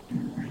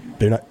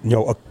 they're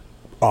not,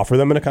 offer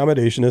them an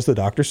accommodation, as the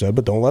doctor said,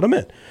 but don't let them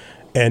in.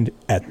 And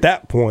at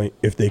that point,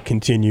 if they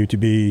continue to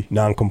be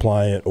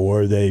non-compliant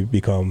or they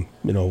become,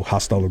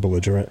 hostile or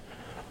belligerent,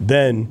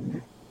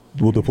 then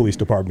the police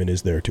department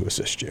is there to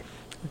assist you.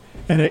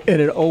 And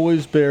it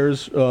always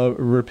bears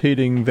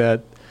repeating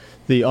that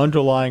the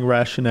underlying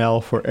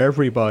rationale for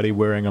everybody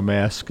wearing a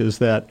mask is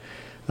that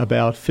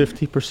about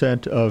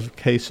 50% of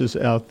cases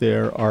out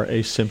there are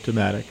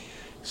asymptomatic.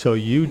 So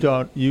you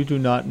do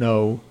not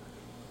know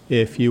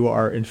if you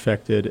are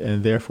infected,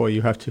 and therefore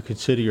you have to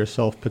consider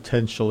yourself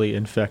potentially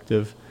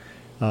infective,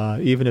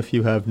 even if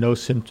you have no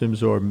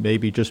symptoms or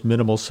maybe just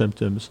minimal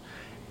symptoms.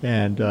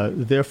 And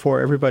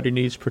therefore everybody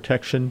needs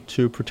protection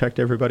to protect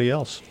everybody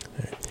else.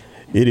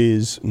 It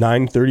is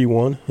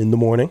 9:31 in the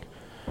morning.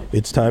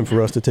 It's time for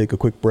us to take a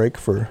quick break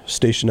for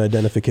station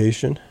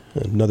identification,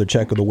 another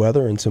check of the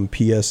weather, and some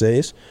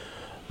PSAs.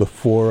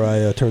 Before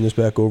I turn this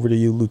back over to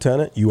you,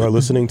 Lieutenant, you are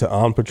listening to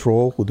On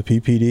Patrol with the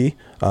PPD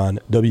on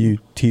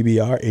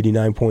WTBR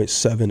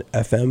 89.7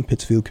 FM,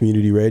 Pittsfield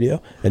Community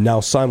Radio, and now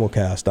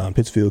simulcast on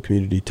Pittsfield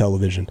Community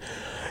Television.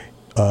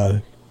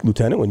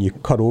 Lieutenant, when you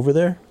cut over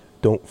there,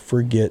 don't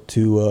forget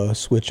to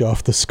switch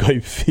off the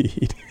Skype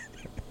feed.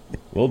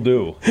 Will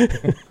do.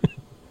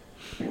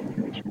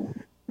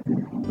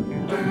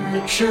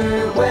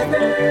 Berkshire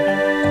weather.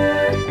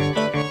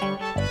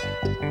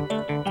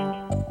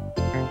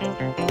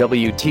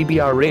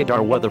 WTBR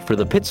radar weather for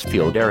the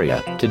Pittsfield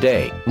area.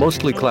 Today,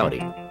 mostly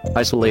cloudy.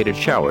 Isolated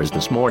showers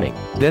this morning,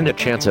 then a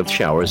chance of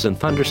showers and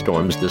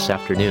thunderstorms this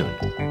afternoon.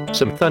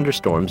 Some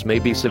thunderstorms may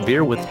be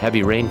severe with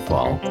heavy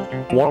rainfall.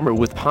 Warmer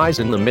with highs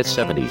in the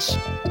mid-70s.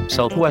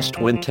 Southwest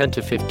wind 10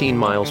 to 15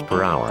 miles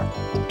per hour.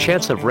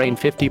 Chance of rain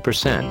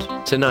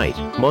 50%. Tonight,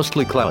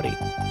 mostly cloudy.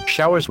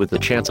 Showers with a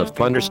chance of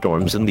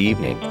thunderstorms in the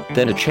evening,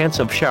 then a chance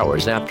of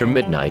showers after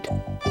midnight.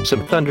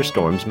 Some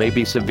thunderstorms may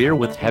be severe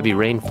with heavy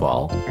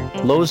rainfall.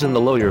 Lows in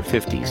the lower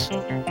 50s.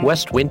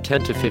 West wind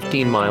 10 to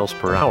 15 miles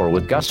per hour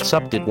with gusts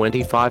up to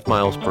 25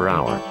 miles per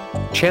hour.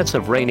 Chance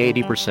of rain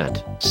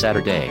 80%.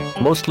 Saturday,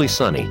 mostly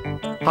sunny.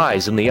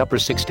 Highs in the upper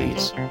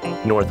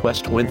 60s.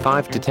 Northwest wind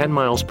 5 to 10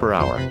 miles per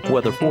hour.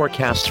 Weather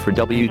forecasts for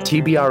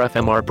WTBR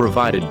FM are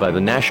provided by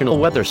the National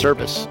Weather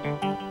Service.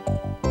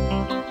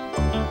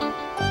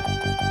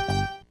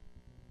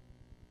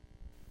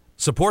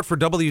 Support for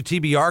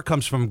WTBR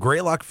comes from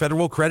Greylock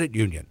Federal Credit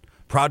Union,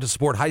 proud to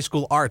support high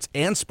school arts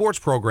and sports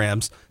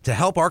programs to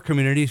help our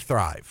community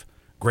thrive.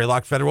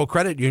 Greylock Federal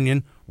Credit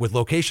Union, with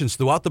locations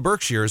throughout the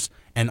Berkshires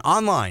and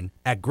online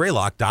at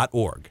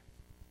greylock.org.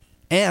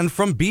 And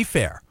from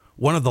BeFair,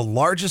 one of the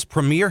largest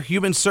premier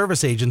human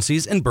service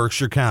agencies in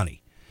Berkshire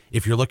County.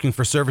 If you're looking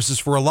for services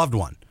for a loved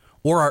one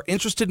or are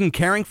interested in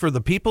caring for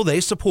the people they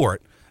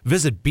support,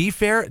 visit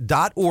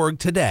befair.org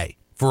today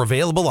for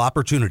available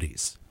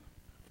opportunities.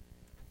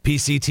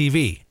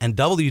 PCTV and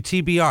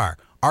WTBR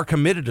are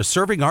committed to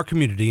serving our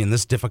community in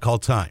this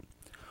difficult time.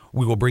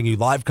 We will bring you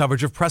live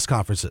coverage of press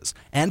conferences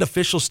and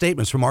official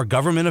statements from our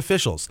government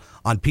officials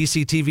on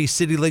PCTV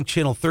CityLink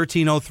Channel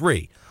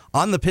 1303,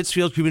 on the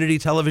Pittsfield Community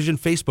Television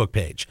Facebook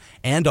page,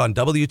 and on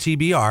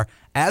WTBR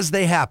as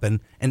they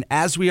happen and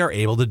as we are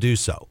able to do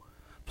so.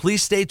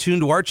 Please stay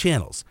tuned to our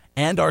channels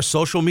and our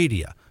social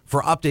media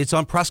for updates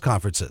on press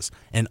conferences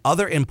and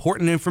other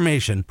important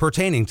information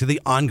pertaining to the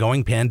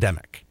ongoing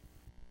pandemic.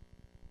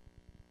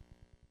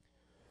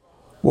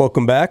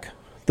 Welcome back.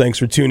 Thanks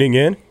for tuning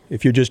in.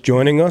 If you're just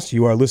joining us,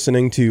 you are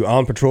listening to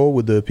On Patrol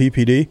with the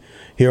PPD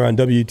here on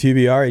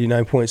WTBR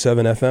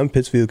 89.7 FM,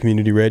 Pittsfield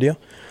Community Radio.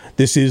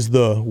 This is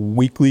the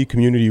weekly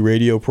community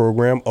radio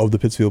program of the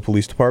Pittsfield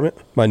Police Department.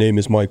 My name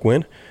is Mike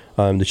Wynn.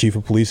 I'm the Chief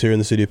of Police here in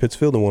the city of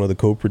Pittsfield and one of the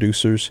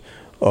co-producers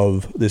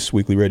of this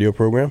weekly radio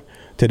program.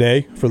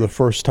 Today, for the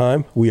first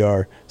time, we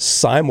are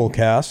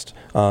simulcast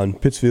on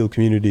Pittsfield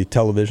Community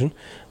Television,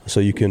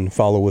 so you can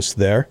follow us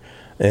there.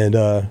 And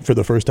for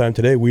the first time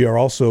today, we are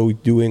also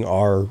doing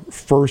our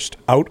first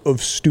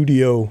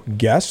out-of-studio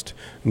guest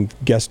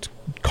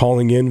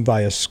calling in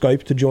via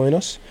Skype to join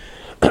us.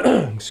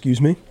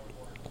 Excuse me.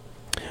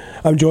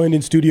 I'm joined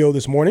in studio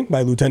this morning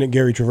by Lieutenant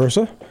Gary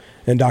Traversa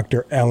and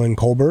Dr. Alan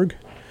Kohlberg.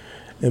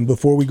 And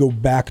before we go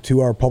back to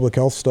our public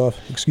health stuff,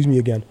 excuse me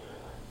again.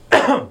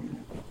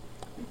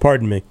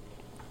 Pardon me.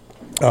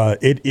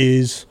 It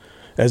is,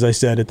 as I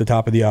said at the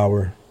top of the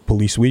hour,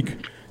 Police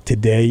Week.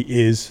 Today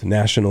is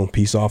National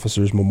Peace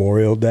Officers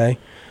Memorial Day.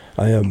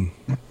 I am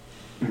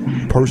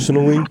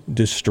personally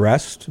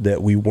distressed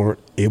that we weren't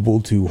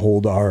able to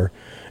hold our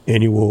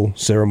annual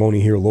ceremony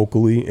here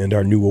locally and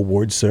our new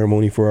awards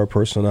ceremony for our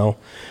personnel.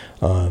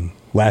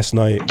 Last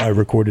night, I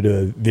recorded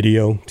a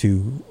video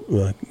to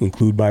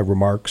include my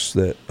remarks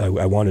that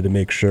I wanted to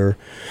make sure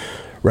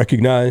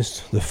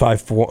recognized the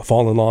 5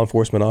 fallen law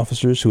enforcement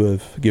officers who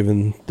have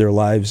given their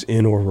lives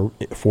in or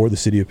for the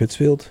city of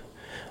Pittsfield.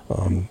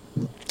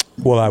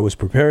 While I was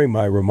preparing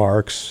my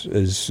remarks,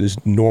 as is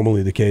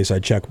normally the case, I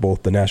check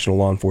both the National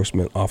Law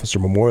Enforcement Officer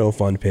Memorial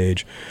Fund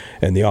page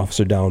and the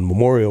Officer Down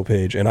Memorial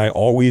page, and I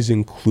always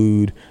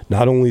include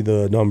not only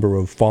the number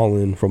of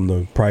fallen from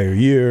the prior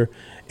year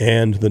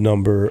and the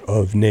number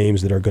of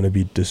names that are going to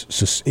be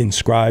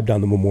inscribed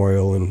on the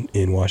memorial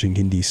in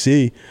Washington,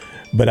 D.C.,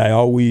 but I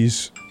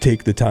always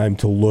take the time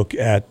to look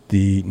at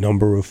the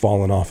number of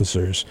fallen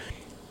officers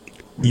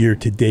year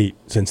to date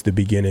since the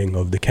beginning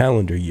of the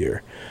calendar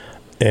year.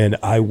 And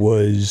I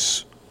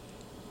was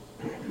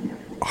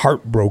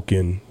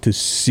heartbroken to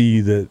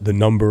see that the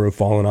number of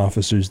fallen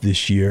officers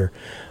this year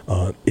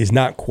is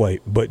not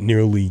quite, but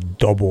nearly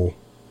double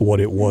what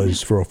it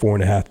was for a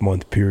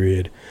 4.5-month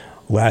period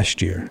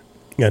last year.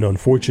 And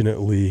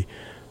unfortunately,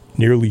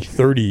 nearly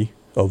 30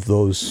 of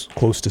those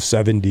close to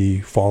 70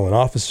 fallen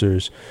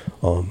officers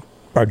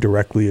are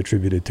directly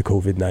attributed to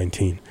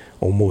COVID-19.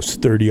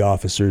 Almost 30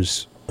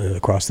 officers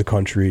across the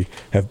country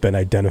have been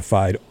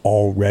identified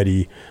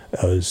already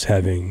as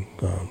having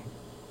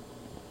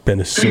been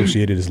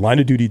associated as line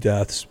of duty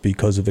deaths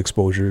because of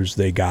exposures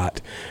they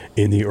got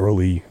in the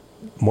early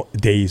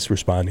days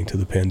responding to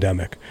the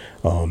pandemic.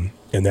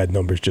 And that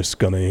number is just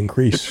going to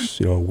increase.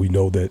 We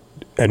know that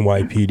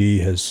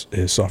NYPD has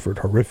suffered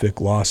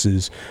horrific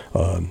losses.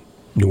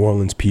 New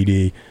Orleans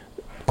PD,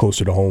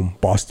 closer to home,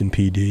 Boston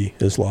PD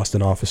has lost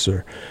an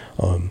officer.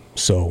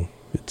 So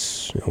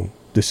it's,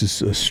 this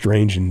is a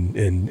strange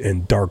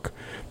and dark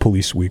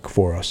police week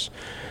for us.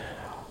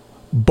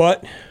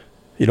 But,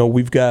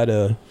 we've got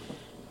a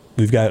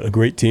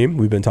great team.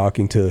 We've been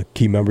talking to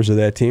key members of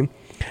that team.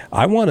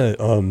 I want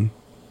to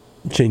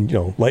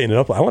lighten it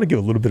up. I want to give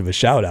a little bit of a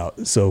shout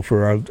out. So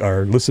for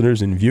our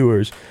listeners and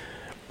viewers,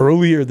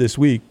 earlier this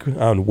week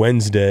on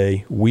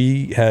Wednesday,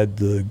 we had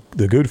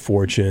the good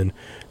fortune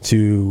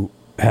to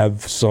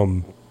have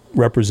some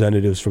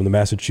representatives from the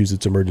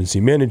Massachusetts Emergency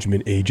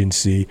Management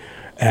Agency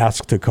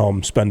asked to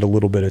come spend a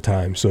little bit of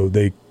time. So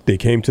they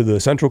came to the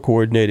Central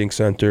Coordinating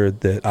Center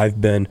that I've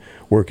been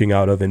working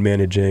out of and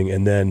managing,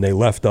 and then they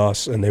left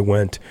us and they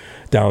went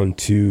down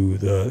to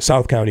the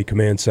South County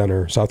Command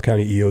Center, South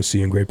County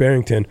EOC in Great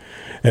Barrington,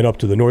 and up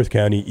to the North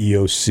County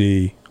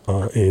EOC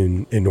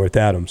in North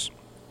Adams.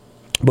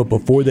 But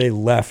before they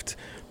left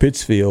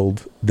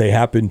Pittsfield, they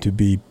happened to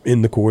be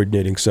in the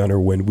coordinating center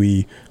when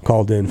we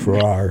called in for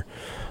our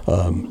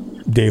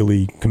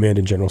daily Command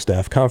and General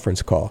Staff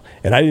conference call.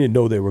 And I didn't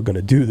know they were going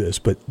to do this,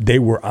 but they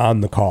were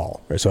on the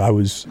call. So I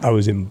was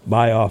in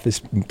my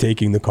office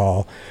taking the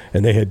call,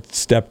 and they had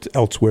stepped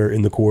elsewhere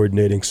in the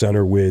coordinating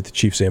center with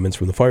Chief Sammons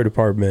from the Fire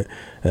Department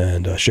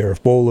and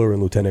Sheriff Bowler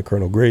and Lieutenant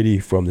Colonel Grady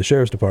from the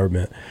Sheriff's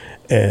Department.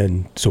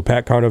 And so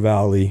Pat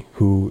Carnevale,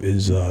 who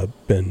is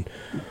been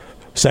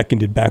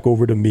seconded back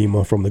over to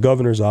MEMA from the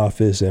governor's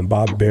office, and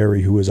Bob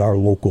Berry, who is our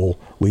local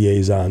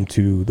liaison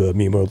to the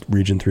MEMA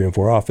Region 3 and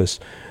 4 office,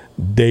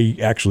 they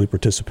actually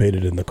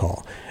participated in the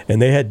call.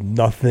 And they had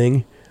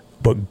nothing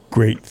but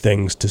great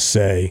things to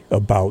say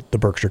about the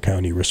Berkshire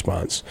County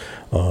response.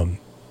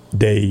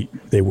 They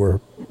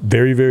were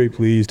very, very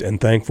pleased and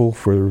thankful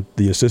for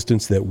the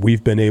assistance that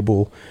we've been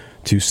able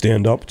to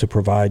stand up to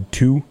provide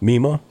to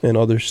MEMA and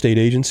other state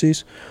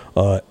agencies.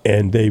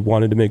 And they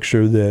wanted to make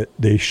sure that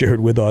they shared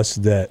with us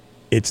that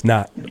it's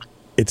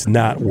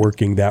not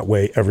working that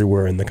way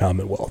everywhere in the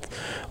Commonwealth.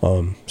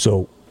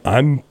 So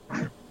I'm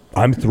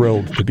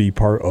thrilled to be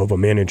part of a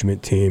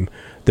management team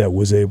that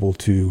was able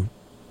to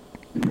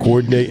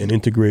coordinate and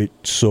integrate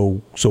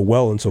so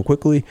well and so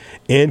quickly,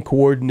 and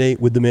coordinate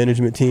with the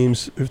management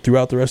teams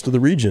throughout the rest of the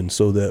region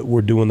so that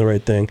we're doing the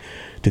right thing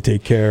to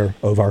take care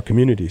of our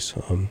communities.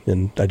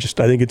 And I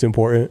think it's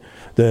important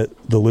that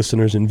the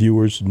listeners and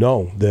viewers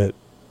know that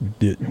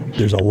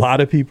there's a lot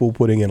of people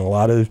putting in a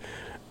lot of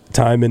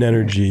time and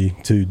energy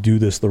to do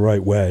this the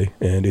right way,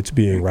 and it's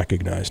being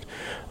recognized.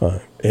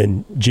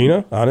 And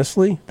Gina,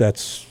 honestly,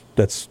 that's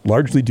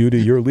largely due to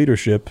your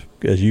leadership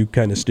as you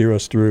kind of steer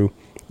us through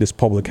this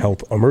public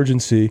health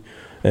emergency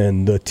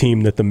and the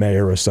team that the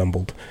mayor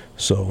assembled.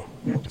 So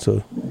it's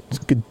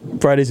good.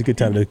 Friday's a good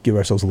time to give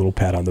ourselves a little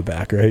pat on the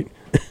back, right?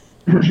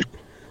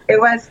 It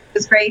was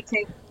great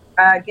to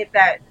get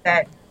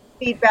that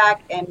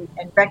feedback and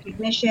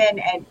recognition,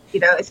 and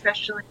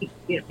especially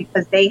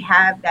because they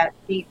have that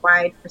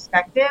statewide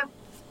perspective.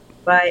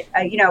 But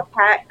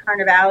Pat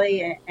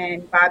Carnevale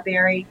and Bob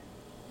Berry,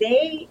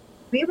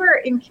 we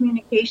were in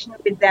communication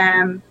with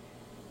them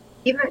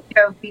even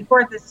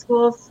before the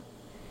schools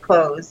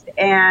closed,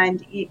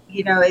 and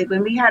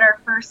when we had our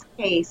first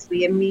case,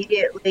 we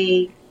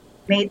immediately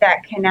made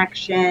that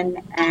connection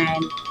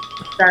and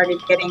started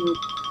getting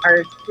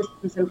our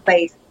systems in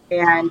place.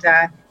 And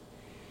I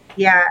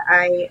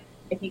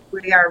think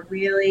we are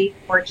really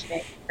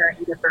fortunate here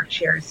in the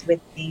Berkshires with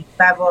the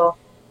level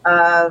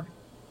of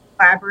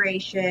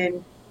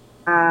collaboration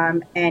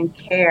and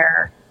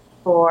care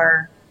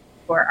for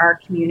our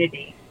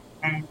community,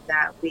 and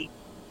we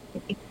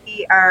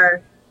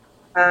are.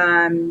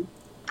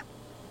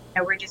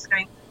 We're just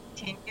going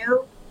to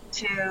continue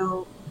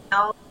to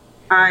build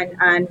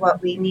on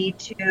what we need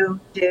to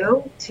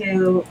do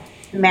to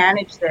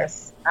manage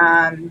this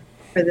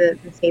for the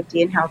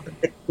safety and health of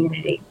the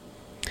community.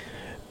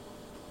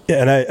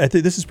 Yeah, and I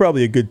think this is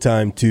probably a good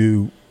time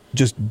to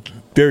just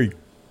very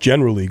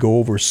generally go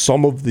over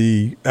some of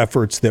the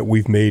efforts that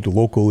we've made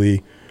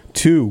locally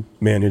to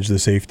manage the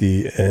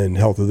safety and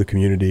health of the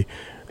community,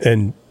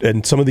 and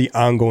some of the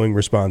ongoing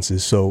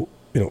responses. So,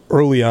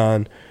 early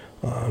on,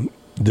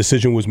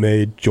 decision was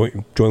made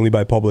jointly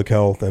by Public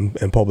Health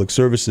and Public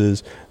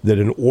Services that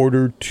in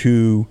order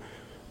to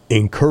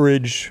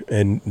encourage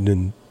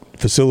and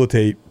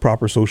facilitate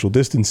proper social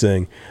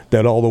distancing,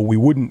 that although we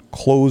wouldn't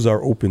close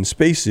our open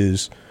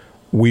spaces,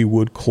 we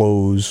would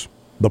close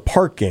the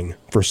parking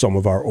for some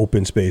of our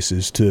open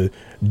spaces to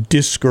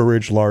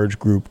discourage large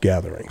group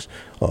gatherings.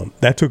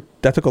 That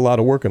took a lot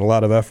of work and a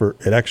lot of effort.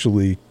 It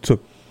actually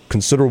took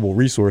considerable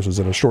resources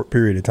in a short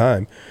period of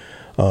time.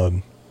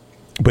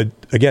 But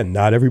again,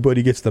 not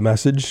everybody gets the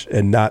message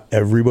and not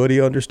everybody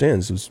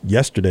understands. It was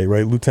yesterday,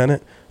 right,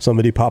 Lieutenant?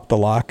 Somebody popped the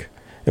lock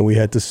and we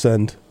had to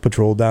send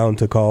patrol down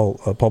to call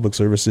Public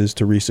Services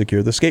to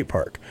resecure the skate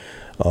park.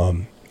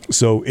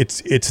 So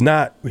it's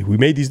not, we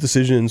made these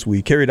decisions,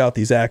 we carried out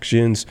these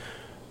actions.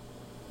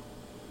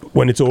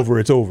 When it's over,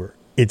 it's over.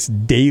 It's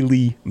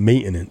daily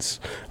maintenance.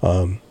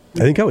 I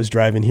think I was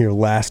driving here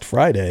last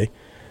Friday.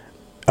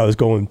 I was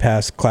going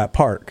past Clapp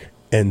Park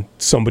and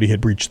somebody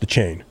had breached the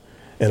chain.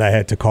 And I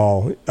had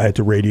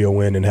to radio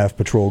in and have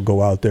patrol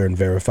go out there and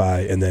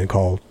verify and then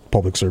call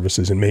Public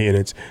Services and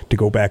maintenance to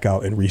go back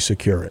out and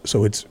resecure it.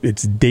 So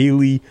it's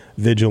daily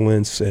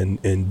vigilance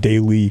and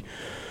daily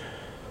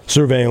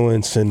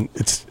surveillance, and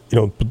it's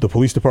the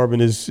police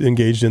department is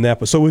engaged in that,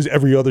 but so is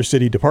every other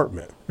city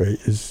department, right?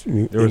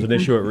 There was an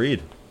issue at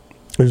Reed.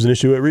 There was an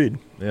issue at Reed.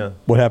 Yeah.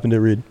 What happened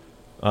at Reed?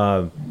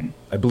 I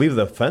believe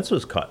the fence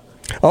was cut.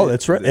 Oh,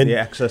 that's right. And the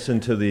access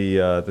into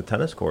the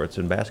tennis courts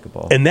and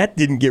basketball. And that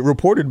didn't get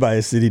reported by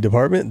a city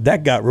department.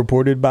 That got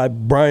reported by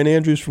Brian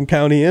Andrews from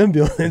County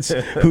Ambulance,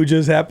 who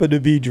just happened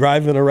to be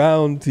driving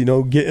around,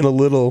 getting a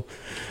little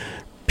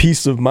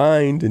peace of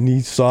mind. And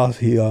he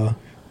see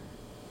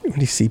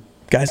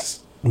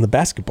guys on the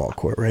basketball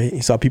court, right? He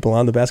saw people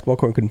on the basketball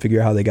court and couldn't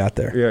figure out how they got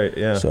there. Right,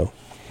 yeah. So,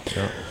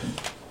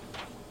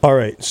 all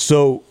right.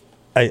 So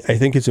I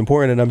think it's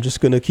important, and I'm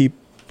just going to keep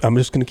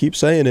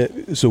saying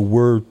it. So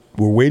we're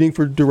waiting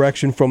for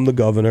direction from the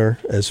governor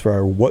as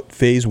far as what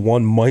phase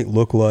 1 might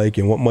look like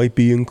and what might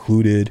be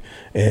included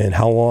and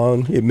how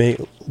long it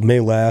may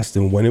last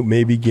and when it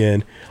may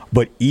begin.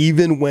 But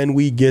even when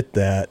we get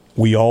that,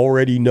 we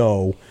already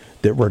know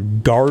that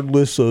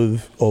regardless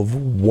of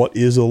what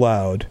is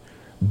allowed,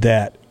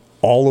 that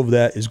all of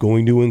that is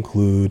going to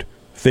include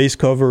face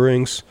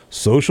coverings,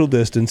 social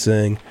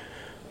distancing,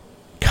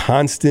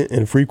 constant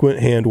and frequent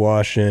hand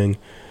washing,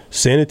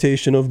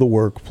 sanitation of the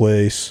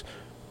workplace,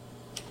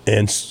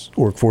 and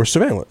workforce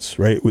surveillance,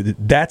 right?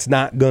 That's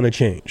not going to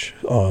change.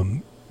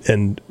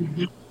 And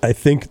I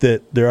think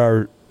that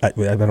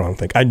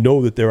I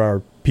know that there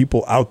are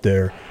people out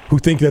there who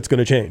think that's going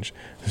to change.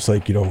 It's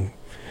like,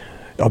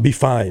 I'll be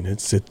fine.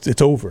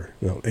 It's over.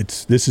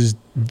 This is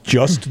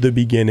just the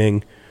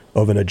beginning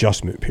of an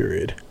adjustment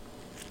period.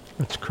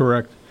 That's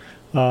correct.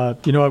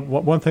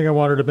 One thing I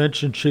wanted to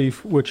mention,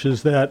 Chief, which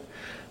is that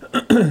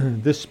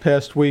this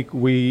past week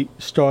we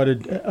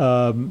started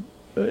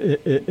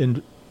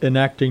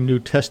enacting new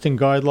testing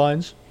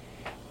guidelines.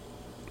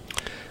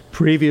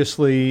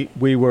 Previously,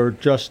 we were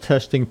just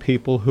testing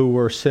people who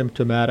were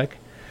symptomatic,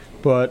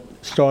 but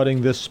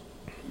starting this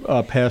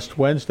past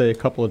Wednesday, a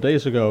couple of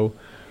days ago,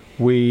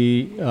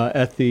 we,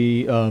 at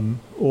the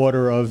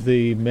order of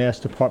the Mass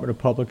Department of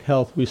Public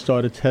Health, we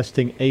started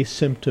testing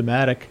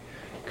asymptomatic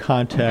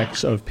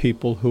contacts of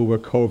people who were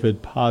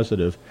COVID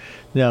positive.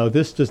 Now,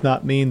 this does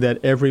not mean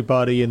that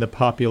everybody in the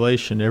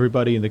population,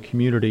 everybody in the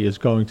community is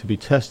going to be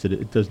tested.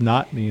 It does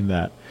not mean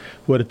that.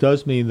 What it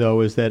does mean,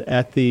 though, is that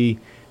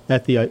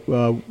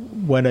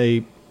when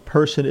a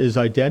person is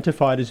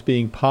identified as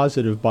being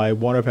positive by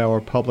one of our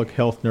public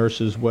health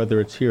nurses, whether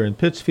it's here in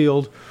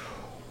Pittsfield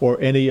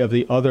or any of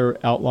the other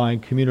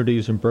outlying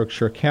communities in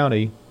Berkshire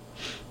County,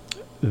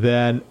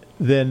 then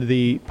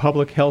the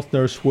public health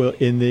nurse will,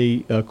 in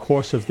the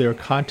course of their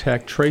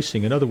contact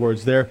tracing, in other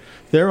words, they're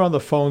on the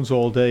phones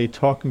all day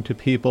talking to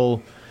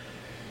people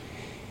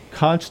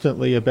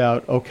constantly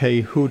about,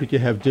 okay, who did you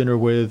have dinner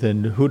with,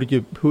 and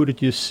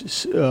whose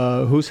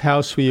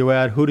house were you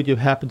at, who did you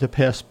happen to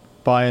pass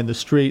by in the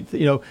street?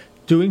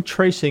 doing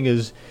tracing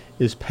is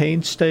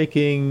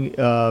painstaking,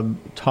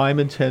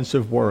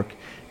 time-intensive work,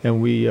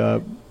 and we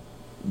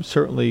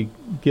certainly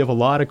give a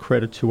lot of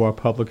credit to our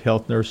public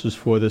health nurses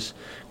for this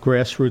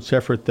grassroots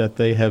effort that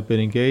they have been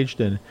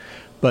engaged in.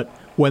 But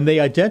when they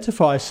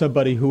identify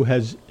somebody who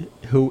is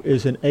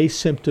an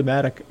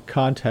asymptomatic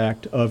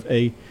contact of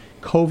a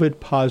COVID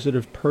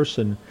positive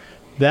person,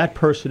 that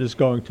person is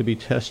going to be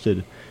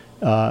tested.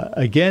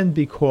 Again,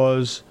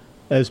 because,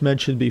 as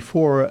mentioned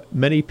before,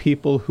 many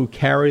people who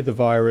carry the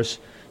virus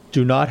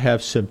do not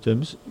have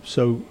symptoms.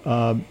 So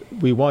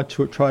we want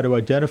to try to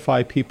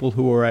identify people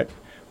who are at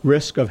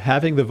risk of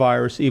having the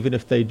virus even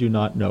if they do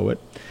not know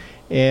it.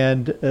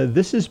 And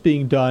this is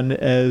being done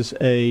as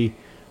a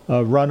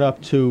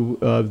run-up to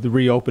the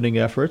reopening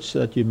efforts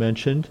that you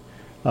mentioned.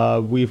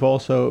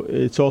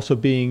 It's also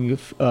being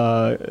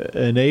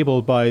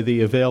enabled by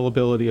the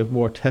availability of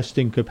more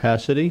testing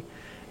capacity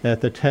at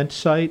the tent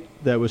site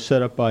that was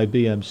set up by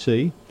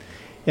BMC,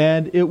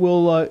 and it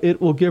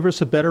will give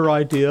us a better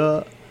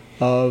idea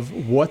of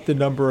what the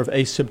number of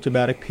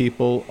asymptomatic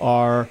people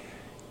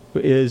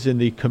is in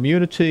the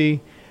community,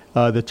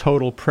 the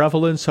total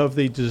prevalence of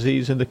the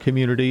disease in the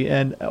community,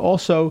 and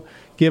also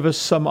give us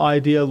some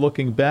idea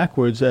looking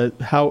backwards at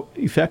how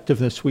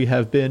effectiveness we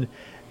have been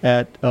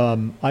at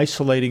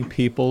isolating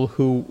people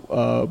who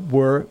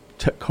were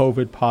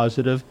COVID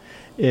positive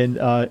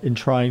in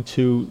trying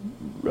to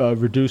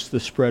reduce the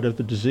spread of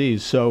the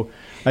disease. So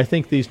I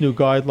think these new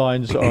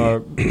guidelines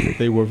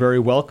they were very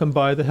welcomed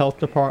by the health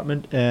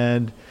department,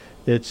 and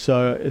the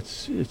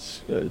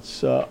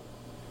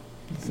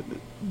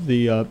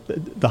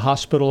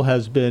hospital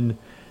has been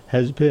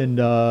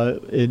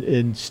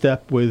in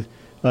step with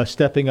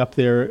stepping up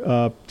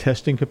their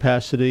testing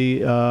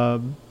capacity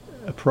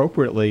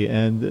appropriately,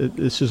 and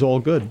this is all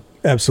good.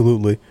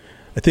 Absolutely.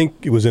 I think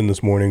it was in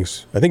this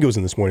morning's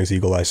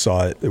Eagle I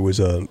saw it. There was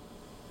a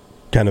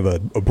kind of a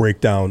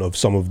breakdown of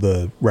some of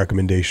the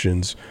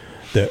recommendations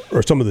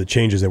or some of the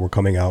changes that were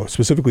coming out,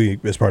 specifically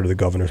as part of the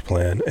governor's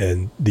plan,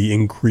 and the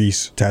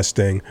increased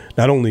testing,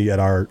 not only at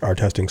our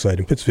testing site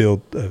in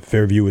Pittsfield.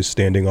 Fairview is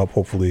standing up,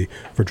 hopefully,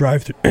 for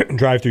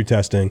drive-through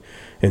testing,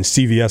 and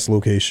CVS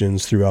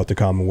locations throughout the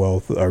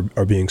Commonwealth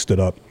are being stood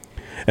up.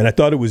 And I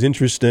thought it was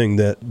interesting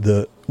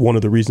that one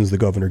of the reasons the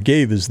governor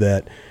gave is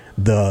that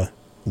the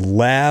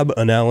lab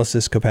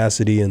analysis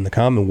capacity in the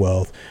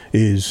Commonwealth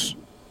is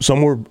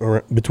somewhere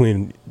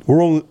between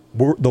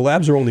the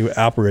labs are only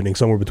operating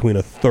somewhere between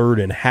a third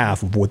and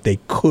half of what they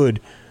could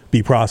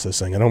be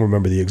processing. I don't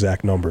remember the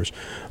exact numbers,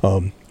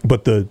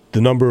 but the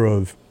number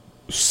of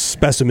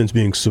specimens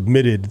being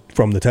submitted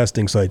from the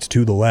testing sites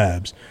to the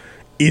labs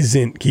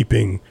isn't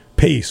keeping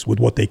pace with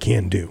what they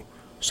can do.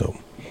 So,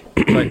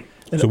 right.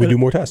 So we do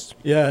more tests.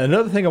 Yeah,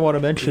 another thing I want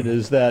to mention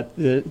is that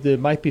there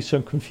might be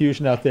some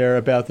confusion out there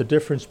about the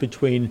difference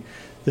between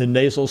the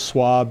nasal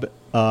swab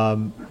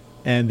and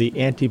the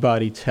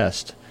antibody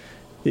test.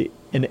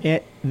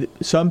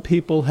 Some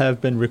people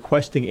have been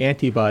requesting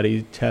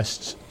antibody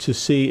tests to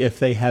see if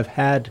they have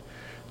had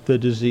the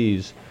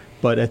disease,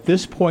 but at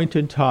this point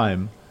in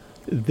time,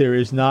 there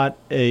is not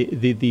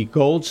the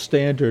gold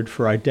standard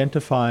for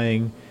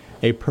identifying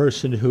a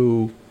person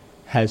who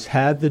has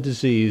had the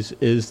disease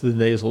is the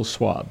nasal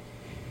swab.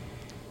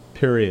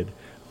 Period.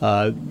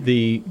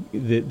 There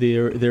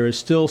is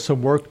still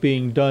some work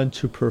being done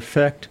to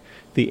perfect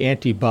the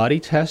antibody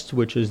test,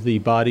 which is the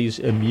body's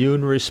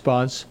immune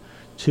response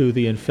to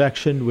the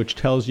infection, which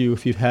tells you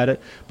if you've had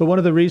it. But one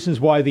of the reasons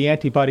why the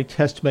antibody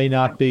test may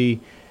not be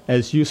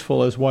as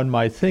useful as one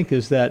might think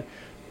is that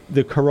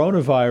the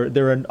coronavirus,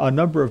 there are a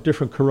number of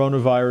different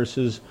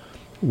coronaviruses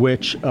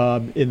which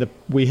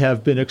we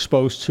have been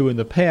exposed to in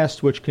the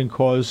past, which can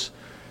cause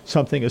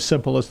something as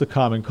simple as the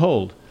common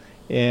cold.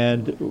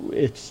 And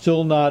it's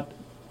still not,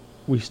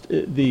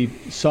 the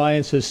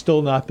science has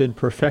still not been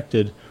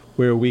perfected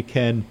where we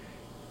can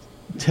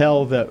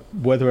tell that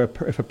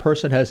if a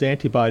person has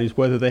antibodies,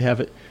 whether they have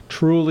it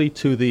truly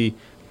to the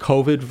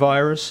COVID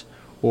virus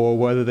or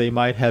whether they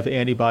might have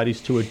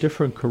antibodies to a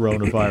different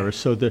coronavirus.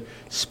 So the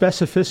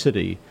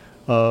specificity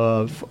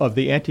of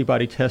the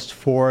antibody test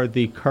for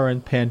the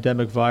current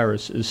pandemic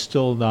virus is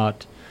still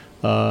not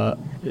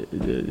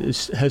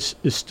is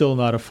still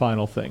not a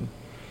final thing.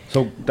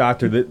 So,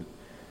 Doctor,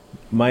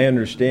 my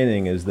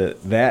understanding is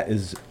that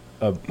is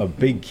a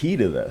big key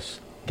to this,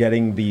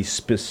 getting the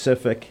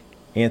specific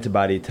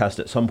antibody test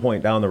at some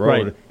point down the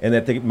road, right. And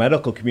that the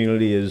medical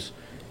community is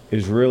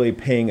really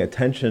paying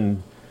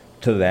attention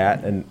to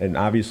that and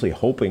obviously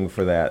hoping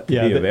for that to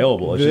be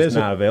available. It's just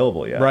not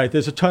available yet. Right.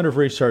 There's a ton of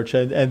research,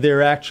 and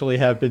there actually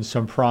have been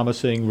some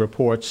promising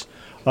reports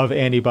of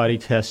antibody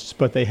tests,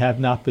 but they have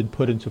not been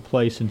put into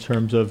place in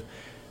terms of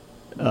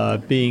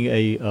being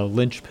a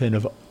linchpin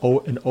of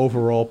an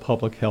overall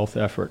public health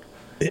effort.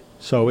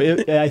 So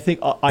I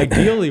think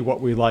ideally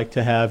what we like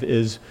to have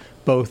is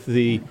both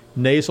the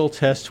nasal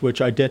test,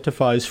 which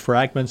identifies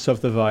fragments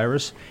of the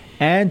virus,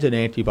 and an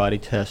antibody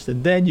test,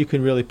 and then you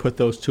can really put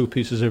those two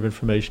pieces of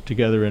information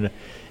together in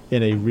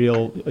a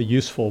real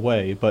useful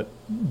way. But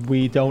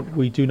we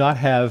do not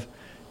have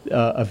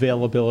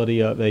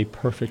availability of a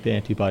perfect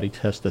antibody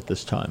test at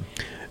this time.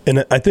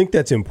 And I think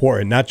that's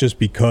important, not just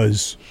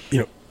because,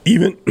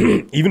 even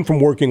even from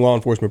working law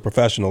enforcement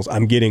professionals,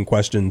 I'm getting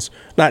questions,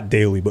 not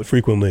daily, but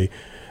frequently.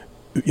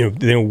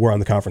 We're on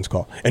the conference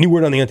call. Any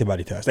word on the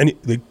antibody test?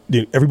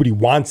 Everybody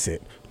wants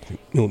it.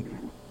 You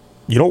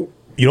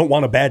don't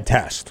want a bad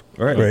test,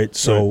 right?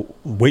 So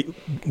wait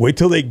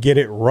till they get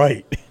it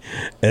right,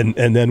 and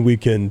then we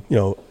can.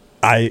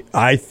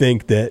 I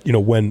think that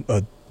when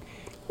a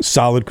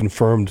solid,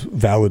 confirmed,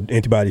 valid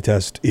antibody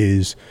test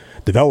is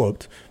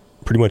developed,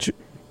 pretty much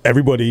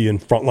everybody in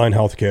frontline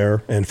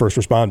healthcare and first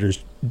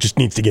responders just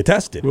needs to get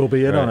tested. We'll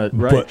be in on it,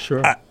 right? But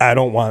sure. I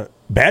don't want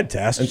bad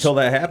tests. Until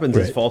that happens,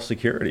 it's false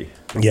security.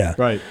 Yeah.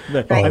 Right.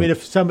 I mean,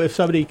 if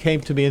somebody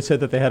came to me and said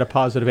that they had a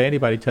positive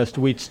antibody test,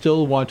 we'd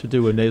still want to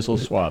do a nasal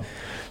swab.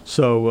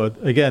 So,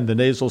 again, the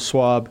nasal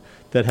swab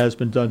that has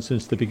been done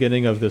since the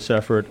beginning of this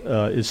effort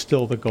is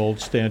still the gold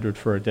standard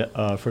for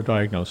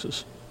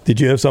diagnosis. Did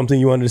you have something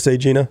you wanted to say,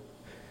 Gina?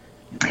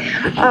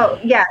 Oh,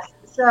 yes.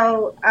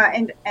 So,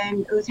 and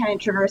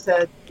Lieutenant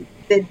Traversa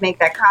did make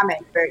that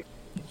comment, but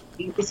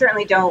we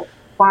certainly don't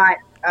want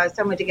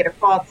someone to get a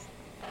false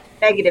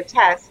negative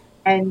test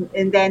and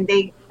then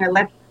they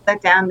let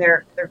down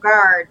their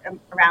guard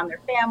around their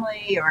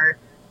family or,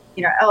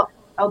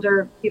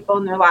 elder people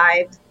in their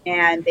lives,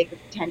 and they could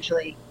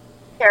potentially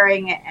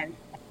carrying it and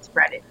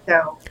spread it.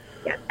 So,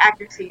 yeah,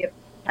 accuracy of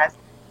the test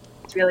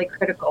is really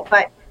critical.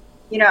 But,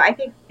 I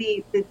think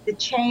the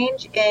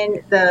change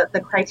in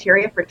the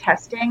criteria for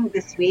testing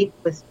this week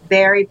was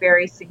very,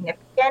 very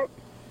significant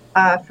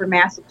for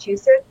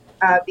Massachusetts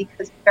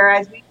because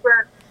whereas we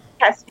were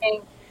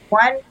testing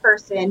one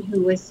person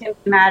who was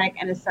symptomatic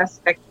and a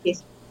suspect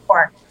case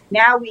before,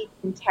 now we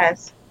can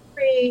test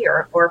 3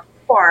 or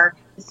 4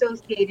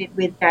 associated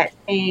with that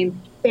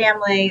same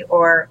family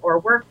or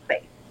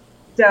workplace.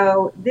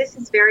 So this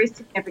is very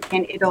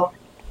significant. It'll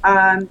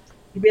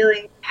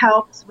really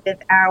helps with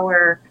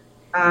our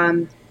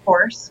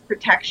force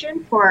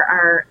protection for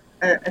our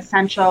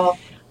essential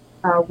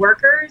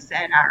workers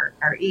and our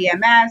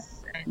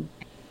EMS and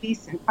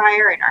police and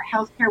fire and our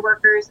healthcare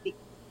workers. The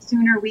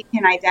sooner we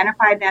can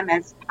identify them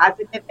as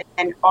positive and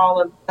then all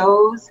of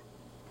those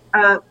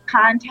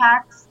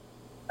contacts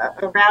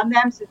around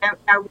them, so that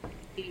now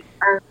we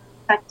are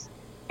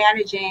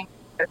managing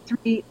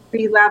the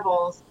three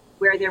levels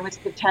where there was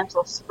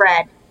potential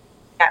spread,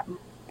 that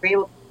we're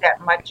able to do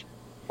that much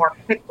more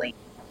quickly.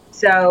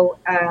 So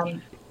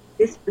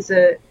this was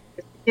a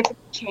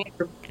significant change.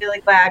 We're really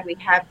glad we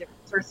have the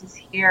resources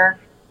here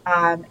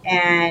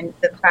and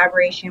the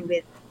collaboration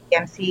with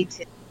EMC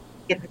to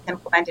get this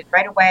implemented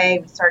right away.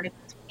 We started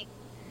this week,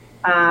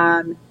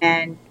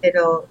 and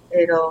it'll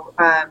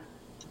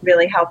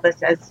really help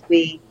us as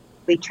we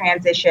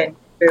transition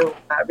through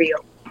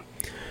reopening.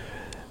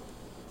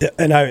 Yeah,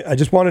 and I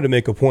just wanted to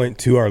make a point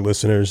to our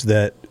listeners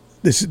that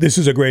this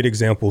is a great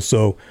example.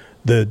 So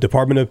the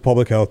Department of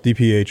Public Health,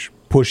 DPH,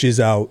 pushes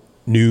out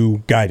new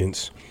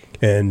guidance,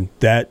 and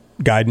that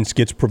guidance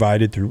gets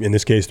provided through, in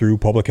this case, through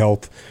public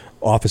health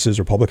offices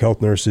or public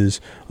health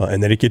nurses,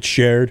 and then it gets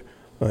shared,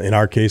 in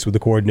our case, with the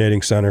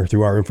coordinating center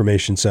through our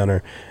information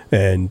center,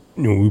 and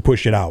we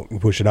push it out. We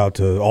push it out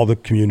to all the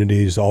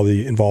communities, all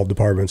the involved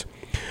departments.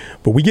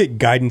 But we get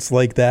guidance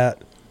like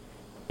that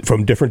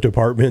from different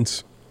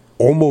departments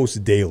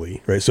almost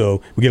daily, right?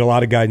 So we get a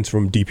lot of guidance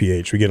from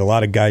DPH. We get a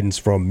lot of guidance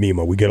from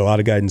MEMA. We get a lot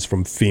of guidance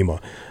from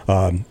FEMA.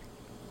 A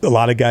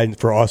lot of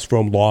guidance for us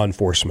from law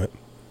enforcement.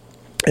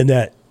 And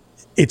that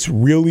it's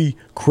really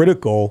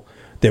critical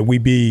that we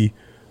be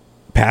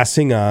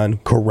passing on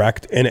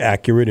correct and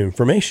accurate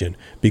information,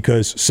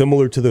 because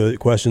similar to the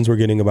questions we're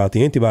getting about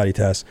the antibody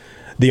test,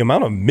 the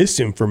amount of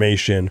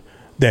misinformation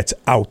that's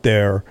out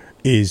there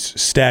is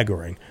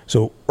staggering.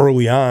 So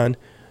early on,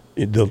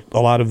 a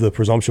lot of the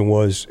presumption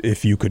was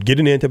if you could get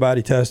an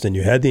antibody test and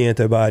you had the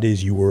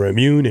antibodies, you were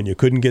immune and you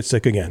couldn't get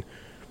sick again.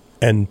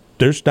 And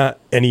there's not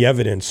any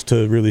evidence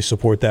to really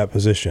support that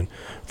position.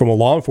 From a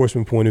law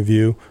enforcement point of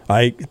view,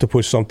 to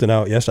push something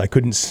out, yes, I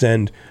couldn't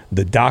send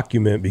the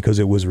document because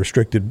it was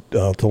restricted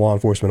to law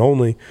enforcement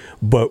only,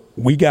 but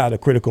we got a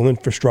critical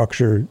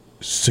infrastructure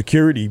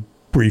security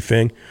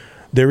briefing.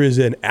 There is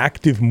an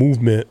active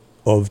movement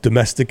of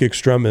domestic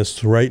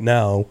extremists right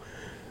now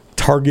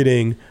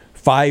targeting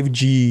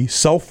 5G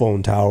cell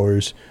phone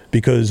towers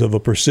because of a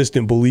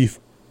persistent belief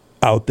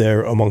out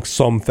there amongst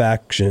some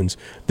factions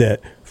that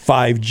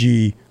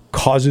 5G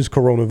causes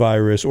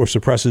coronavirus or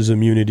suppresses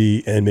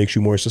immunity and makes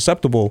you more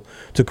susceptible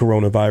to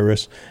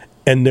coronavirus.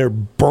 And they're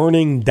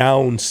burning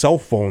down cell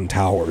phone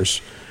towers,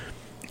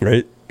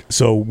 right?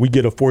 So we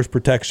get a force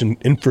protection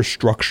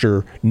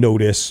infrastructure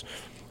notice.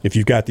 If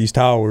you've got these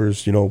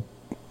towers,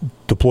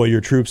 deploy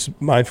your troops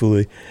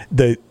mindfully.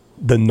 The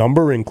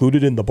number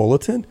included in the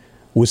bulletin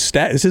was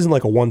this isn't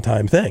like a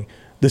one-time thing.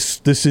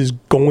 This is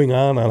going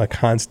on a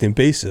constant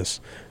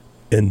basis.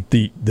 And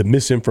the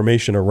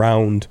misinformation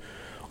around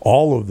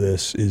all of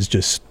this is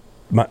just,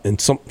 and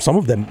some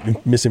of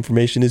that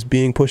misinformation is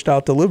being pushed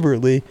out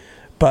deliberately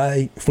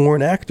by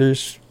foreign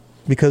actors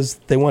because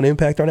they want to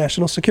impact our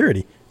national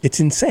security. It's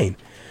insane.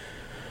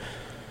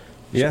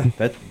 Yeah,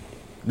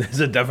 that's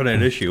a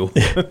definite issue.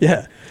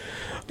 Yeah.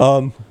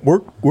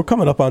 We're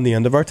coming up on the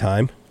end of our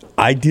time.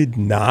 I did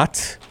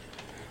not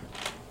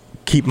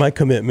keep my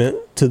commitment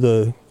to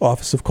the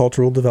Office of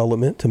Cultural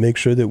Development to make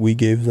sure that we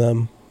gave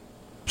them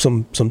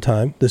some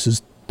time. This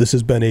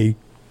has been a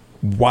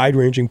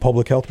wide-ranging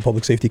public health and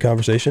public safety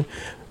conversation,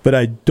 but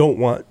I don't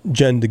want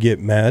Jen to get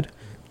mad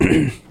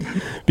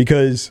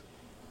because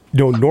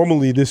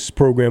normally this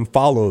program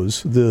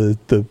follows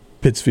the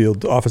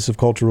Pittsfield Office of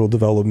Cultural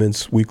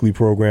Development's weekly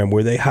program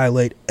where they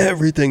highlight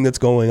everything that's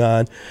going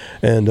on,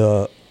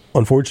 and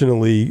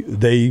unfortunately,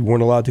 they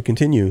weren't allowed to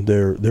continue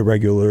their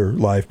regular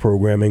live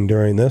programming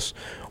during this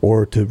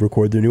or to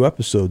record their new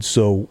episodes.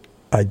 So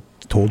I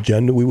told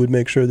Jen that we would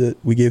make sure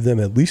that we gave them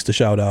at least a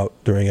shout out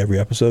during every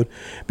episode,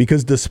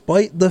 because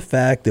despite the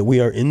fact that we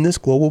are in this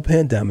global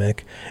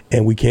pandemic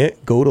and we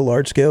can't go to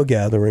large scale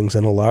gatherings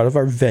and a lot of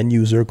our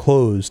venues are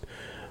closed,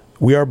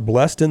 we are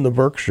blessed in the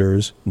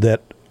Berkshires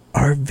that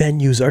our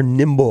venues are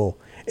nimble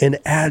and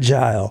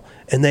agile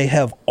and they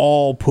have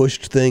all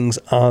pushed things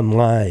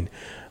online.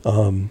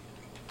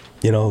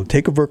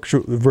 Take a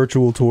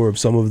virtual tour of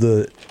some of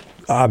the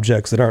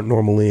objects that aren't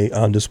normally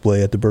on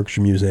display at the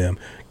Berkshire Museum.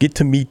 Get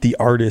to meet the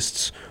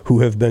artists who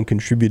have been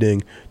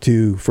contributing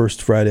to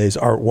First Friday's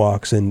art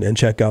walks and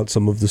check out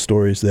some of the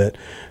stories that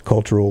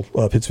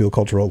Pittsfield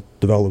Cultural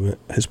Development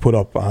has put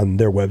up on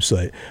their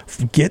website.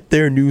 Get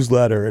their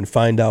newsletter and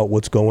find out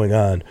what's going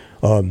on.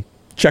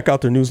 Check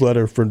out their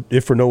newsletter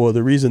if for no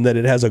other reason that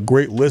it has a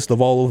great list of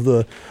all of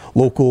the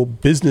local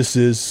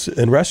businesses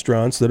and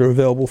restaurants that are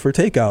available for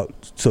takeout,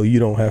 so you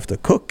don't have to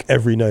cook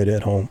every night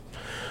at home.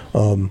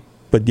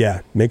 But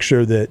yeah, make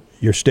sure that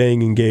you're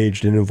staying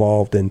engaged and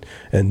involved and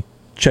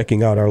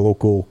checking out our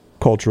local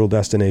cultural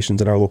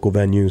destinations and our local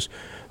venues.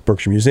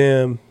 Berkshire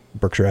Museum,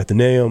 Berkshire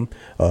Athenaeum,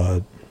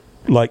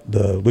 like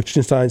the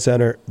Liechtenstein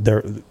Center,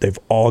 they've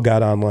all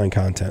got online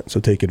content, so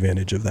take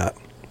advantage of that.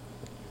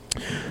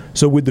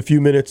 So with the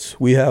few minutes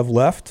we have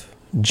left,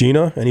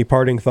 Gina, any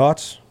parting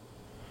thoughts?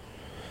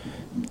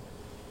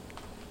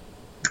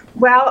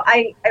 Well,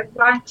 I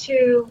want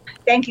to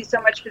thank you so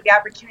much for the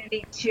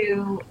opportunity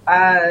to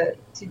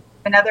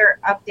another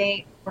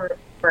update for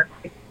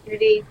the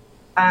community.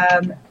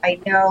 I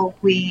know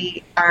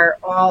we are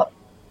all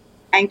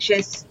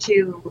anxious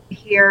to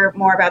hear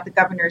more about the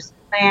governor's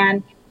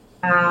plan,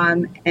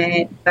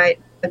 but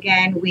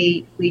again,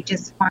 we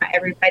just want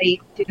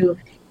everybody to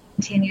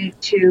continue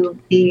to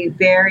be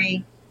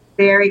very,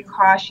 very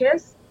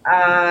cautious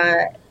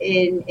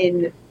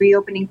in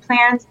reopening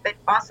plans, but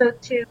also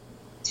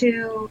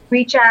to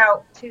reach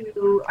out to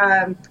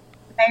the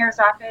mayor's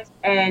office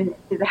and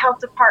to the health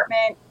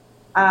department,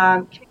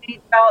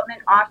 community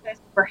development office.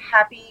 We're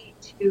happy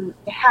to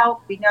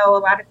help. We know a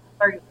lot of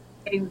people are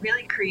getting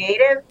really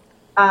creative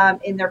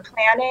in their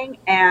planning,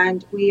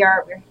 and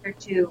we're here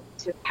to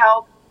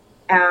help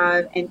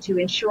and to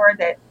ensure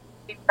that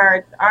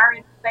safeguards are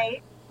in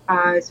place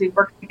as we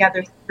work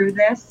together through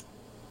this.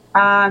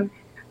 And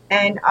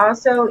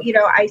also,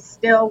 I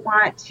still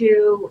want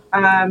to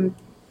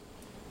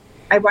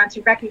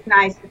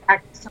recognize the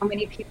fact that so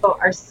many people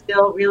are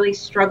still really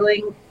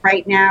struggling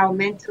right now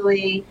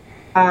mentally,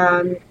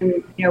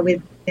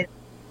 with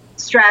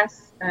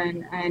stress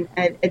and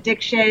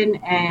addiction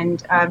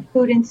and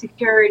food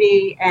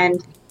insecurity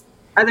and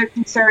other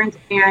concerns.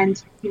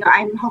 And,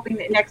 I'm hoping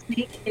that next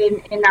week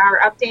in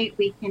our update,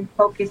 we can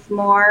focus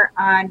more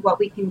on what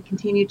we can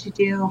continue to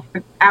do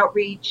for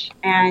outreach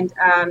and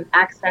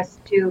access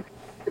to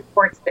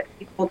supports that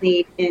people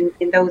need in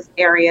those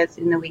areas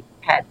in the week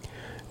ahead.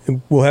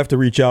 And we'll have to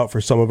reach out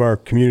for some of our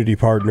community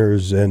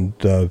partners and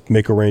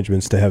make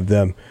arrangements to have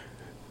them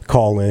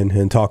call in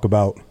and talk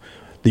about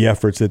the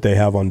efforts that they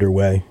have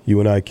underway. You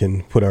and I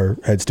can put our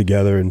heads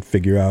together and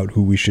figure out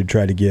who we should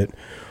try to get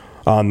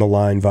on the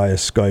line via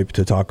Skype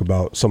to talk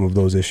about some of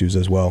those issues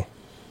as well.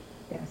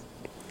 Yes,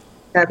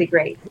 that'd be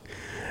great.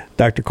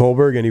 Dr.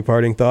 Kohlberg, any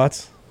parting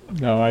thoughts?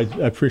 No, I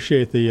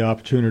appreciate the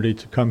opportunity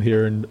to come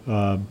here and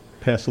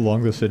pass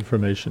along this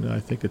information.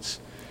 I think it's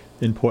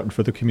important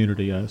for the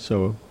community,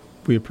 so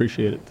we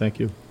appreciate it. Thank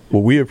you.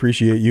 Well, we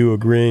appreciate you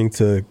agreeing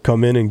to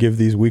come in and give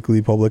these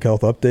weekly public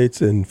health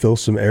updates and fill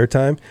some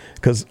airtime,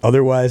 because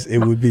otherwise it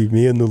would be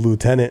me and the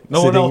lieutenant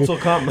one else will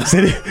come.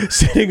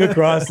 sitting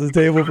across the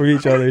table from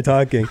each other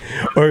talking.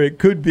 Or it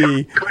could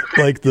be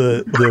like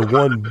the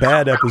one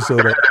bad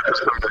episode.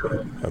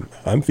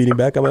 I'm feeding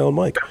back on my own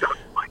mic.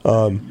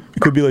 It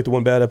could be like the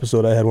one bad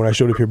episode I had when I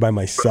showed up here by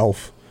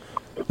myself.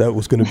 That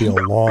was going to be a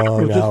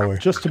long hour.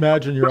 Just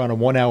imagine you're on a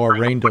 1 hour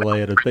rain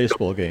delay at a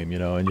baseball game,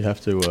 and you have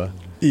to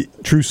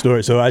true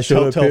story. So I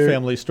showed up tell here,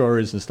 family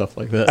stories and stuff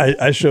like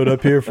that. I showed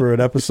up here for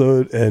an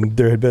episode, and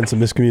there had been some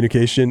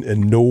miscommunication,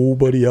 and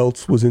nobody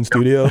else was in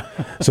studio.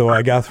 So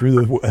I got through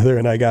the weather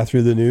and I got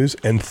through the news,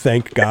 and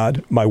thank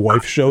God my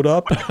wife showed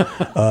up,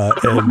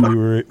 and we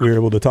were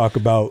able to talk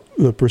about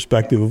the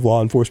perspective of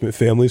law enforcement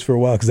families for a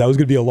while, because that was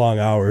going to be a long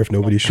hour if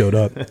nobody showed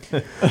up.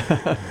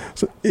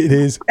 So it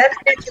is. That's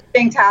an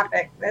interesting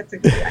topic. That's a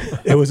good one.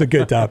 It was a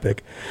good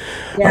topic.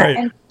 Yeah, All right.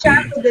 and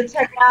check with the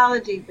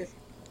technology.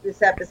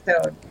 this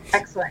episode.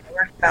 Excellent. It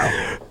worked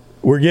out.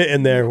 We're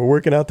getting there. We're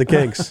working out the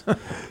kinks.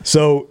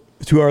 So,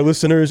 to our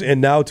listeners and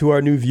now to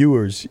our new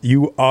viewers,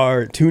 you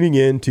are tuning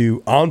in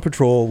to On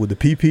Patrol with the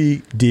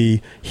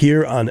PPD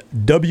here on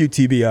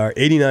WTBR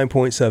 89.7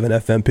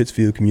 FM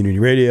Pittsfield Community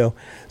Radio,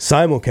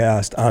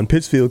 simulcast on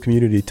Pittsfield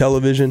Community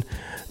Television.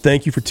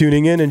 Thank you for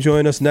tuning in and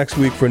join us next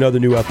week for another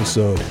new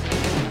episode.